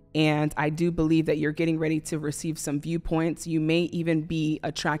 And I do believe that you're getting ready to receive some viewpoints. You may even be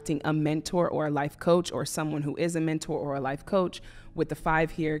attracting a mentor or a life coach, or someone who is a mentor or a life coach. With the 5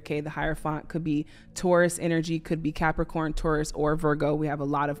 here, okay, the Hierophant could be Taurus energy, could be Capricorn, Taurus, or Virgo. We have a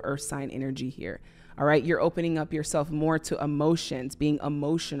lot of earth sign energy here. All right, you're opening up yourself more to emotions, being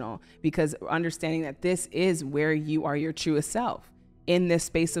emotional, because understanding that this is where you are your truest self, in this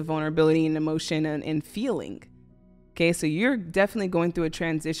space of vulnerability and emotion and feeling. Okay, so you're definitely going through a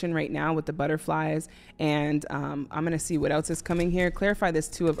transition right now with the butterflies. And I'm going to see what else is coming here. Clarify this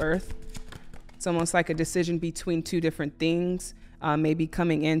 2 of earth. It's almost like a decision between 2 different things, maybe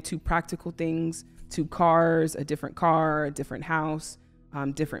coming in 2 practical things, 2 cars, a different car, a different house,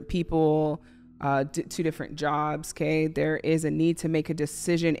 different people, 2 different jobs. Okay, there is a need to make a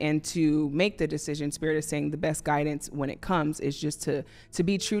decision, and to make the decision, Spirit is saying the best guidance when it comes is just to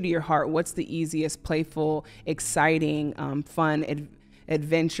be true to your heart. What's the easiest, playful, exciting, fun,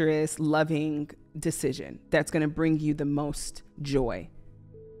 adventurous, loving decision that's going to bring you the most joy?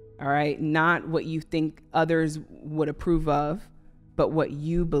 All right, not what you think others would approve of, but what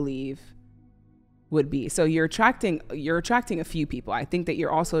you believe would be. So you're attracting a few people. I think that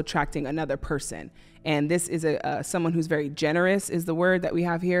you're also attracting another person. And this is someone who's very generous is the word that we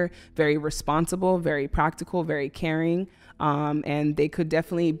have here, very responsible, very practical, very caring. And they could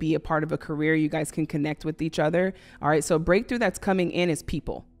definitely be a part of a career. You guys can connect with each other. All right. So breakthrough that's coming in is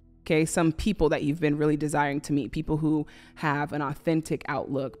people. Okay. Some people that you've been really desiring to meet, people who have an authentic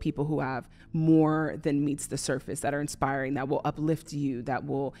outlook, people who have more than meets the surface, that are inspiring, that will uplift you, that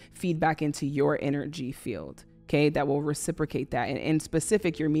will feed back into your energy field. Okay. That will reciprocate that. And in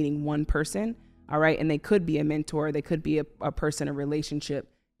specific, you're meeting one person. All right. And they could be a mentor. They could be a person, a relationship,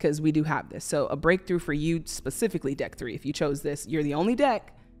 because we do have this. So a breakthrough for you specifically, deck 3, if you chose this, you're the only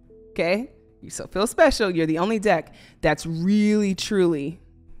deck. Okay. You so feel special. You're the only deck that's really, truly,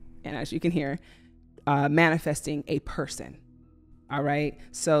 and as you can hear, manifesting a person. All right.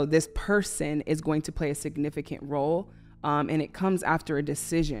 So this person is going to play a significant role. And it comes after a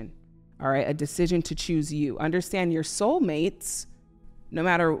decision. All right. A decision to choose you. Understand your soulmates, no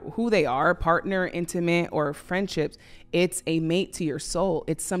matter who they are, partner, intimate, or friendships, it's a mate to your soul.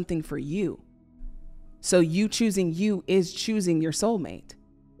 It's something for you. So you choosing you is choosing your soulmate.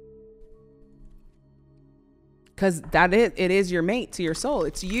 Because it is your mate to your soul.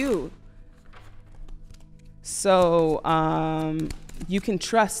 It's you. So you can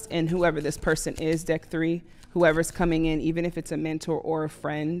trust in whoever this person is, deck 3, whoever's coming in, even if it's a mentor or a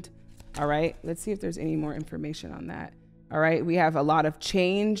friend. All right. Let's see if there's any more information on that. All right. We have a lot of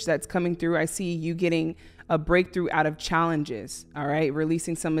change that's coming through. I see you getting a breakthrough out of challenges. All right.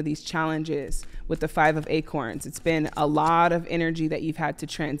 Releasing some of these challenges with the 5 of Acorns. It's been a lot of energy that you've had to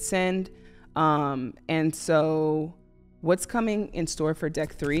transcend. And so what's coming in store for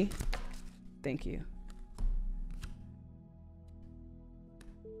deck 3? Thank you.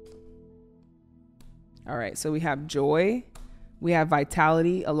 All right. So we have joy. We have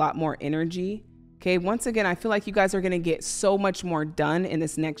vitality, a lot more energy. Okay, once again, I feel like you guys are going to get so much more done in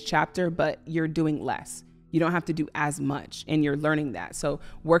this next chapter, but you're doing less. You don't have to do as much, and you're learning that. So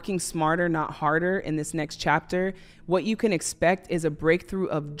working smarter, not harder in this next chapter. What you can expect is a breakthrough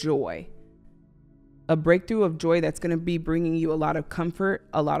of joy. A breakthrough of joy that's going to be bringing you a lot of comfort,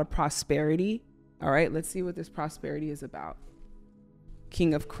 a lot of prosperity. All right, let's see what this prosperity is about.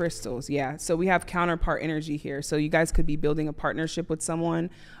 King of Crystals. Yeah. So we have counterpart energy here. So you guys could be building a partnership with someone,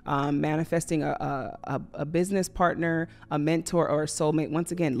 manifesting a business partner, a mentor, or a soulmate.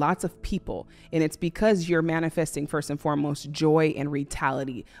 Once again, lots of people. And it's because you're manifesting first and foremost joy and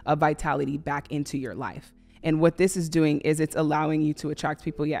vitality back into your life. And what this is doing is it's allowing you to attract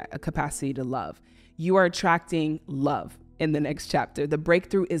people. Yeah. A capacity to love. You are attracting love. In the next chapter, the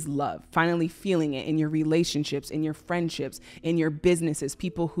breakthrough is love, finally feeling it in your relationships, in your friendships, in your businesses,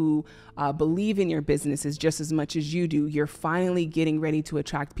 people who believe in your businesses just as much as you do. You're finally getting ready to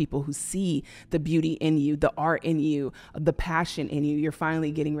attract people who see the beauty in you, the art in you, the passion in you. You're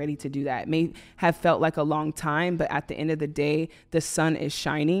finally getting ready to do that. It may have felt like a long time, but at the end of the day, the sun is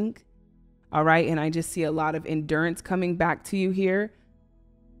shining. All right. And I just see a lot of endurance coming back to you here.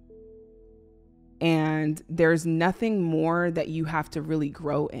 And there's nothing more that you have to really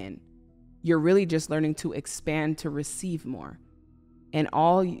grow in. You're really just learning to expand, to receive more. And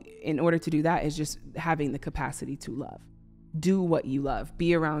all in order to do that is just having the capacity to love. Do what you love.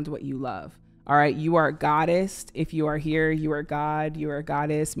 Be around what you love. All right. You are a goddess. If you are here, you are God. You are a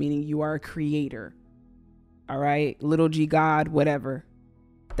goddess, meaning you are a creator. All right. Little g God, whatever.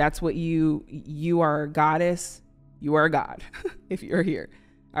 That's what you are a goddess. You are a God if you're here.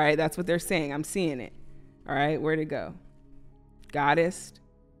 All right, that's what they're saying. I'm seeing it. All right, where'd it go? Goddess.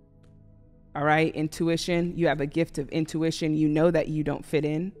 All right, intuition. You have a gift of intuition. You know that you don't fit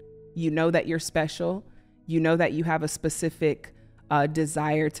in. You know that you're special. You know that you have a specific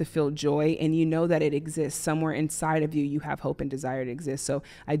desire to feel joy, and you know that it exists somewhere inside of you. You have hope and desire to exist. So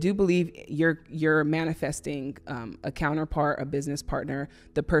I do believe you're manifesting a counterpart, a business partner,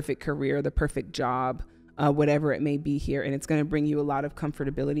 the perfect career, the perfect job, whatever it may be here. And it's going to bring you a lot of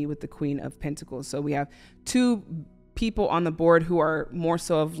comfortability with the Queen of Pentacles. So we have 2 people on the board who are more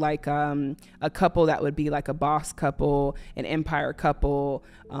so of like a couple that would be like a boss couple, an empire couple.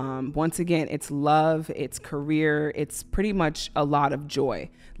 Once again, it's love, it's career, it's pretty much a lot of joy.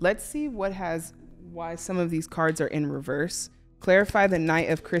 Let's see why some of these cards are in reverse. Clarify the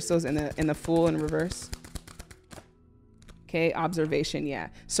Knight of Crystals and the Fool in reverse. Okay, observation. Yeah.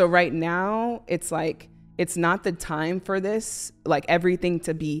 So right now it's like, it's not the time for this, like everything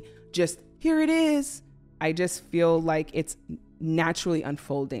to be just, here it is. I just feel like it's naturally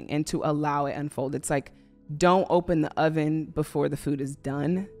unfolding, and to allow it unfold. It's like, don't open the oven before the food is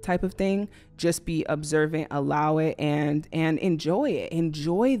done type of thing. Just be observant, allow it, and enjoy it.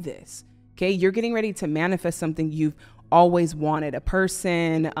 Enjoy this. Okay. You're getting ready to manifest something you've always wanted: a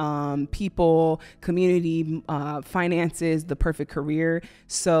person, people, community, finances, the perfect career.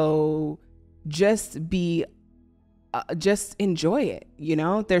 So just enjoy it. You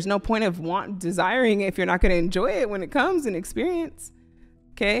know, there's no point of desiring it if you're not going to enjoy it when it comes and experience.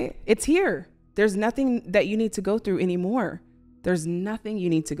 Okay. It's here. There's nothing that you need to go through anymore. There's nothing you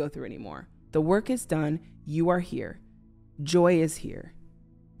need to go through anymore. The work is done. You are here. Joy is here.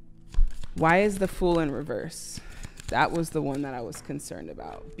 Why is the Fool in reverse? That was the one that I was concerned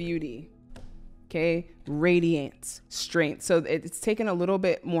about. Beauty. Okay. Radiance, strength. So it's taken a little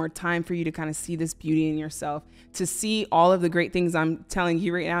bit more time for you to kind of see this beauty in yourself, to see all of the great things I'm telling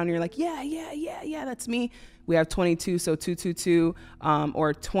you right now. And you're like, yeah, that's me. We have 22. So 222,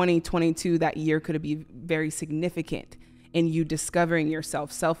 or 2022, that year could be very significant in you discovering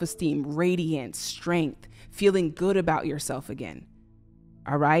yourself, self-esteem, radiance, strength, feeling good about yourself again.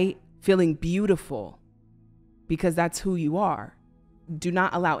 All right. Feeling beautiful, because that's who you are. Do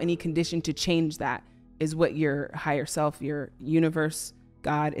not allow any condition to change that, is what your higher self, your universe,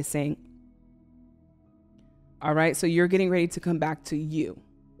 God is saying. All right. So you're getting ready to come back to you.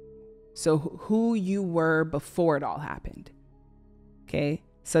 So who you were before it all happened. Okay.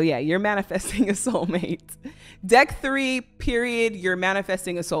 So yeah, you're manifesting a soulmate. Deck 3, period. You're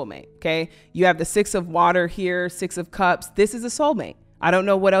manifesting a soulmate. Okay. You have the 6 of water here, 6 of cups. This is a soulmate. I don't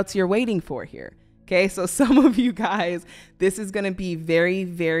know what else you're waiting for here. Okay. So some of you guys, this is going to be very,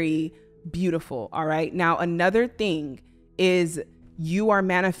 very beautiful. All right. Now, another thing is you are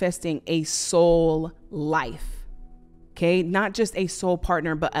manifesting a soul life. Okay. Not just a soul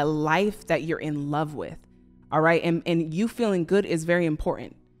partner, but a life that you're in love with. All right. And you feeling good is very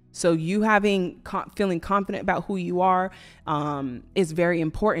important. So you feeling confident about who you are is very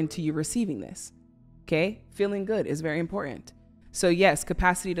important to you receiving this. Okay. Feeling good is very important. So yes,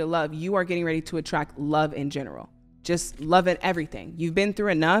 capacity to love. You are getting ready to attract love in general. Just love at everything. You've been through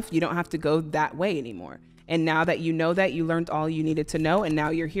enough. You don't have to go that way anymore. And now that you know that, you learned all you needed to know, and now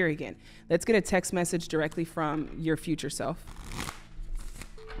you're here again. Let's get a text message directly from your future self.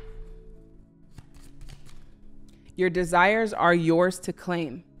 Your desires are yours to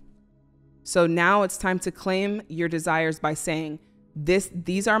claim. So now it's time to claim your desires by saying,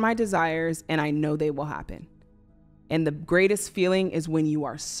 these are my desires, and I know they will happen. And the greatest feeling is when you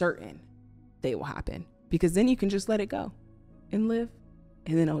are certain they will happen, because then you can just let it go and live,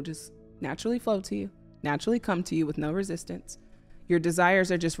 and then it'll just naturally flow to you, naturally come to you with no resistance. Your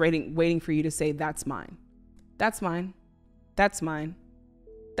desires are just waiting for you to say, that's mine. That's mine. That's mine.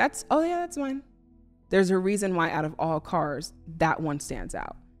 That's mine. There's a reason why out of all cars, that one stands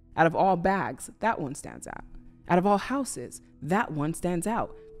out. Out of all bags, that one stands out. Out of all houses, that one stands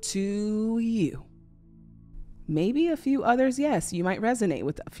out to you. Maybe a few others, yes, you might resonate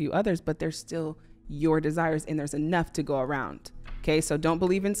with a few others, but they're still your desires, and there's enough to go around. Okay, so don't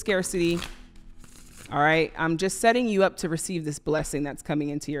believe in scarcity. All right, I'm just setting you up to receive this blessing that's coming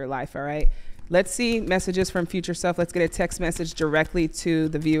into your life. All right, let's see messages from future self. Let's get a text message directly to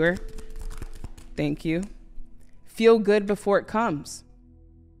the viewer. Thank you. Feel good before it comes.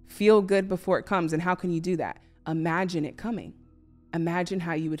 Feel good before it comes. And how can you do that? Imagine it coming. Imagine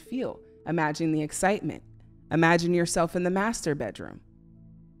how you would feel. Imagine the excitement. Imagine yourself in the master bedroom.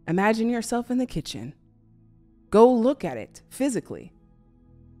 Imagine yourself in the kitchen. Go look at it physically.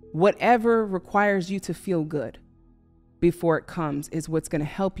 Whatever requires you to feel good before it comes is what's going to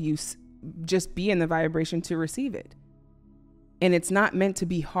help you just be in the vibration to receive it. And it's not meant to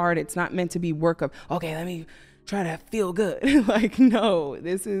be hard. It's not meant to be work of, okay, let me try to feel good. Like, no,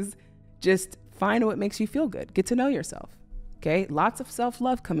 this is just find what makes you feel good. Get to know yourself. Okay. Lots of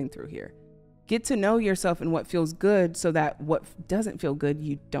self-love coming through here. Get to know yourself and what feels good, so that what doesn't feel good,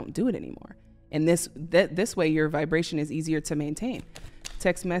 you don't do it anymore. And this way, your vibration is easier to maintain.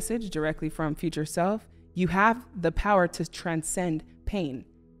 Text message directly from future self. You have the power to transcend pain.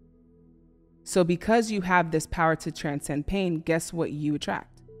 So because you have this power to transcend pain, guess what you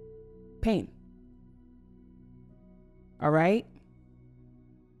attract? Pain. All right.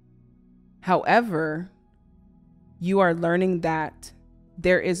 However, you are learning that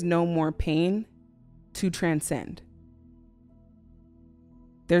there is no more pain to transcend.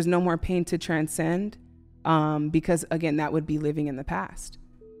 There's no more pain to transcend because, again, that would be living in the past.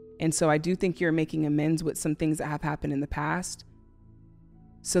 And so I do think you're making amends with some things that have happened in the past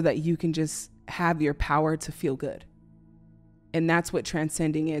so that you can just have your power to feel good. And that's what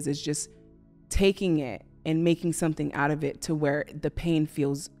transcending is just taking it and making something out of it to where the pain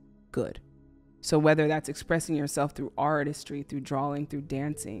feels good. So whether that's expressing yourself through artistry, through drawing, through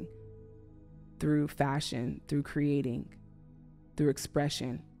dancing, through fashion, through creating, through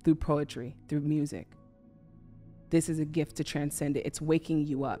expression, through poetry, through music. This is a gift to transcend it. It's waking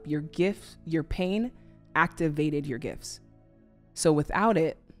you up. Your gift, your pain activated your gifts. So without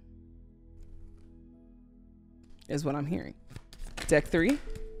it, is what I'm hearing. Deck 3,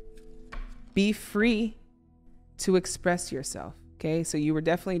 be free to express yourself. Okay, so you were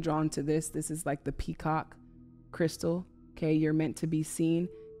definitely drawn to this. This is like the peacock crystal. Okay, you're meant to be seen,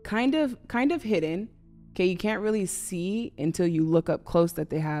 kind of hidden. Okay, you can't really see until you look up close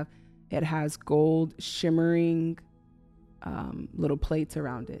that it has gold shimmering little plates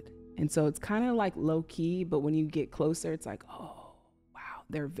around it. And so it's kind of like low key, but when you get closer, it's like, oh, wow,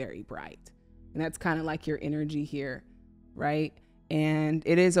 they're very bright. And that's kind of like your energy here, right? And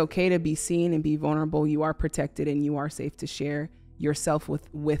it is okay to be seen and be vulnerable. You are protected and you are safe to share yourself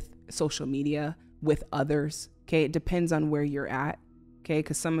with social media, with others. Okay, it depends on where you're at. Okay,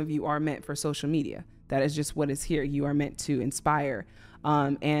 because some of you are meant for social media. That is just what is here. You are meant to inspire,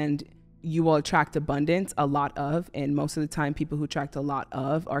 and you will attract abundance, a lot of, and most of the time people who attract a lot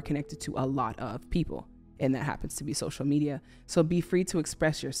of are connected to a lot of people. And that happens to be social media. So be free to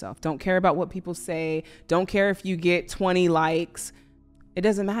express yourself. Don't care about what people say. Don't care if you get 20 likes. It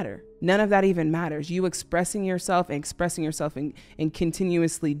doesn't matter. None of that even matters. You expressing yourself and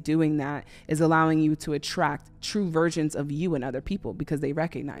continuously doing that is allowing you to attract true versions of you and other people because they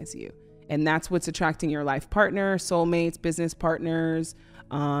recognize you. And that's what's attracting your life partner, soulmates, business partners,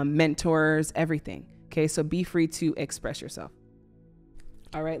 mentors, everything. Okay, so be free to express yourself.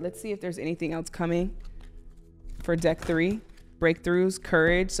 All right, let's see if there's anything else coming for deck 3. Breakthroughs,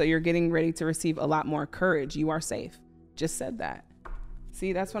 courage. So you're getting ready to receive a lot more courage. You are safe. Just said that.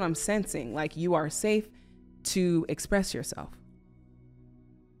 See, that's what I'm sensing. Like you are safe to express yourself.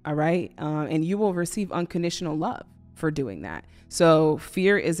 All right. And you will receive unconditional love for doing that. So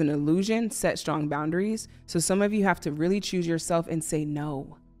fear is an illusion. Set strong boundaries. So some of you have to really choose yourself and say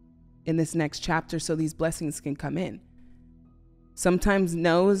no in this next chapter so these blessings can come in. Sometimes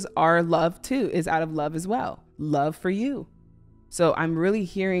no's are love too, is out of love as well. Love for you. So I'm really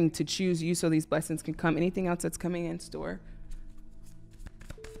hearing to choose you so these blessings can come. Anything else that's coming in store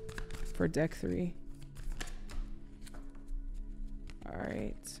for deck 3? All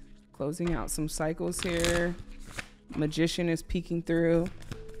right. Closing out some cycles here. Magician is peeking through.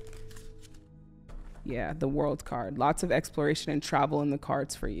 Yeah, the World card. Lots of exploration and travel in the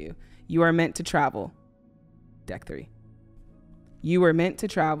cards for you. You are meant to travel. Deck 3. You were meant to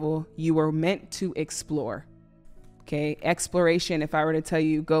travel. You were meant to explore. Okay. Exploration. If I were to tell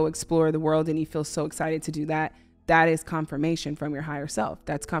you, go explore the world and you feel so excited to do that, that is confirmation from your higher self.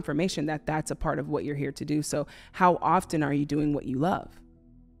 That's confirmation that that's a part of what you're here to do. So how often are you doing what you love?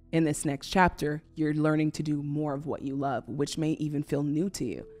 In this next chapter, you're learning to do more of what you love, which may even feel new to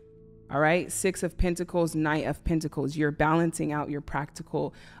you. All right. 6 of Pentacles, Knight of Pentacles. You're balancing out your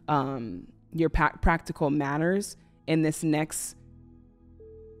practical matters in this next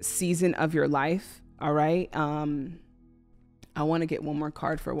season of your life. All right. I want to get one more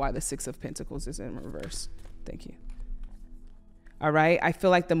card for why the 6 of Pentacles is in reverse. Thank you. All right. I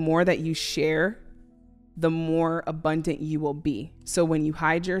feel like the more that you share, the more abundant you will be. So when you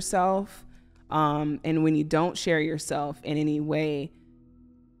hide yourself, and when you don't share yourself in any way,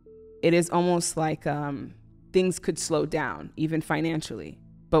 it is almost like things could slow down, even financially.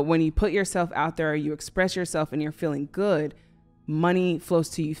 But when you put yourself out there, you express yourself and you're feeling good, money flows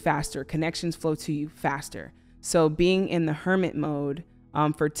to you faster, connections flow to you faster. So being in the hermit mode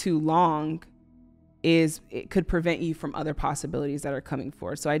for too long it could prevent you from other possibilities that are coming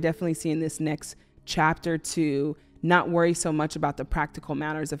forward. So I definitely see in this next chapter to not worry so much about the practical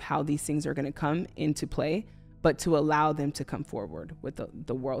matters of how these things are going to come into play, but to allow them to come forward with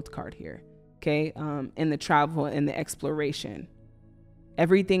the World card here. Okay. In the travel and the exploration,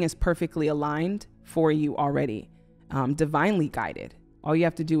 everything is perfectly aligned for you already, divinely guided. All you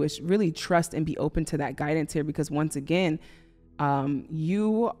have to do is really trust and be open to that guidance here, because once again,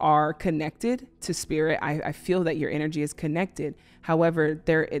 you are connected to spirit. I feel that your energy is connected. However,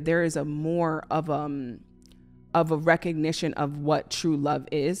 there is a more of a recognition of what true love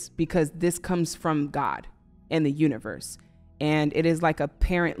is, because this comes from God and the universe. And it is like a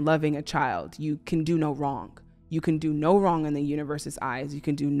parent loving a child. You can do no wrong. You can do no wrong in the universe's eyes. You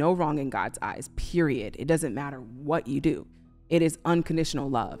can do no wrong in God's eyes, period. It doesn't matter what you do. It is unconditional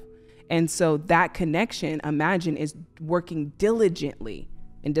love. And so that connection, imagine, is working diligently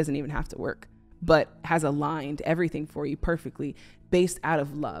and doesn't even have to work, but has aligned everything for you perfectly based out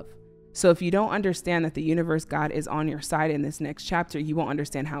of love. So if you don't understand that the universe, God, is on your side in this next chapter, you won't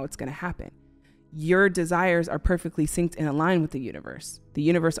understand how it's going to happen. Your desires are perfectly synced and aligned with the universe. The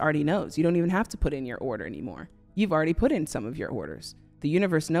universe already knows. You don't even have to put in your order anymore. You've already put in some of your orders. The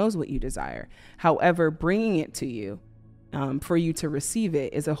universe knows what you desire. However, bringing it to you for you to receive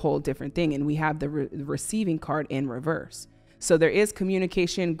it is a whole different thing. And we have the receiving card in reverse. So there is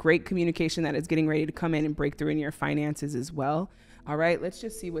communication, great communication that is getting ready to come in and break through in your finances as well. All right, let's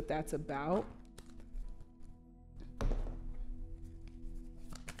just see what that's about.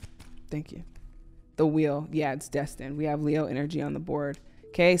 Thank you. The wheel. Yeah, it's destined. We have Leo energy on the board.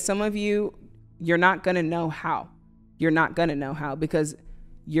 Okay, some of you, you're not going to know how. You're not going to know how because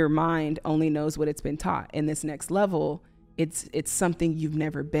your mind only knows what it's been taught. In this next level, it's something you've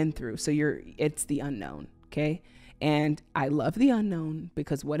never been through. So it's the unknown. Okay. And I love the unknown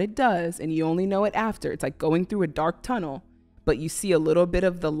because what it does, and you only know it after, it's like going through a dark tunnel, but you see a little bit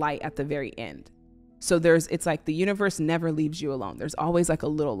of the light at the very end. So it's like the universe never leaves you alone. There's always like a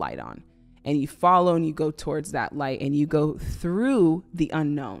little light on, and you follow and you go towards that light and you go through the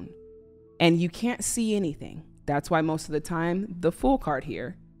unknown and you can't see anything. That's why most of the time the Fool card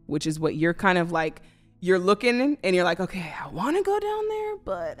here, which is what you're kind of like, you're looking and you're like, okay, I want to go down there,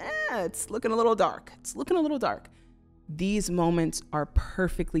 but it's looking a little dark. It's looking a little dark. These moments are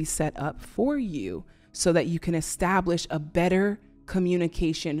perfectly set up for you so that you can establish a better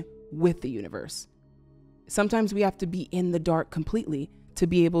communication with the universe. Sometimes we have to be in the dark completely to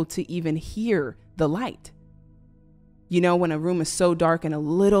be able to even hear the light. You know, when a room is so dark and a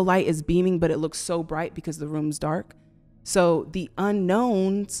little light is beaming, but it looks so bright because the room's dark. So the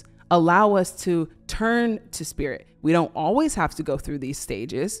unknowns allow us to turn to spirit. We don't always have to go through these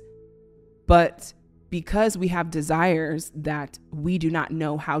stages, but because we have desires that we do not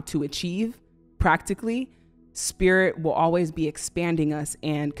know how to achieve practically, spirit will always be expanding us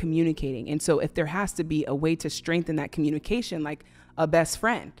and communicating. And so if there has to be a way to strengthen that communication, like a best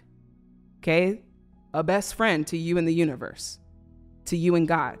friend, okay? A best friend to you and the universe, to you and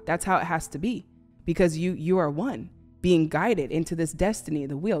God. That's how it has to be, because you are one being guided into this destiny,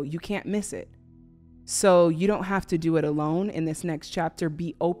 the wheel. You can't miss it. So you don't have to do it alone in this next chapter.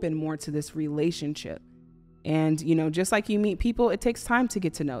 Be open more to this relationship. And, you know, just like you meet people, it takes time to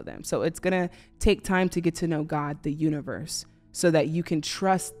get to know them. So it's going to take time to get to know God, the universe, so that you can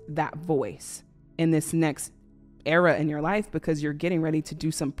trust that voice in this next era in your life, because you're getting ready to do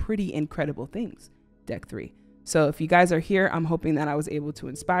some pretty incredible things. Deck 3. So if you guys are here, I'm hoping that I was able to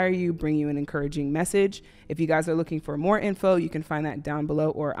inspire you, bring you an encouraging message. If you guys are looking for more info, you can find that down below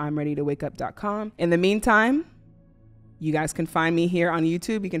or I'mReadyToWakeUp.com. In the meantime, you guys can find me here on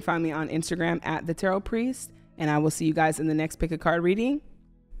YouTube. You can find me on Instagram at The Tarot Priest. And I will see you guys in the next Pick a Card reading.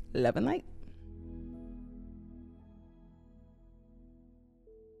 Love and light.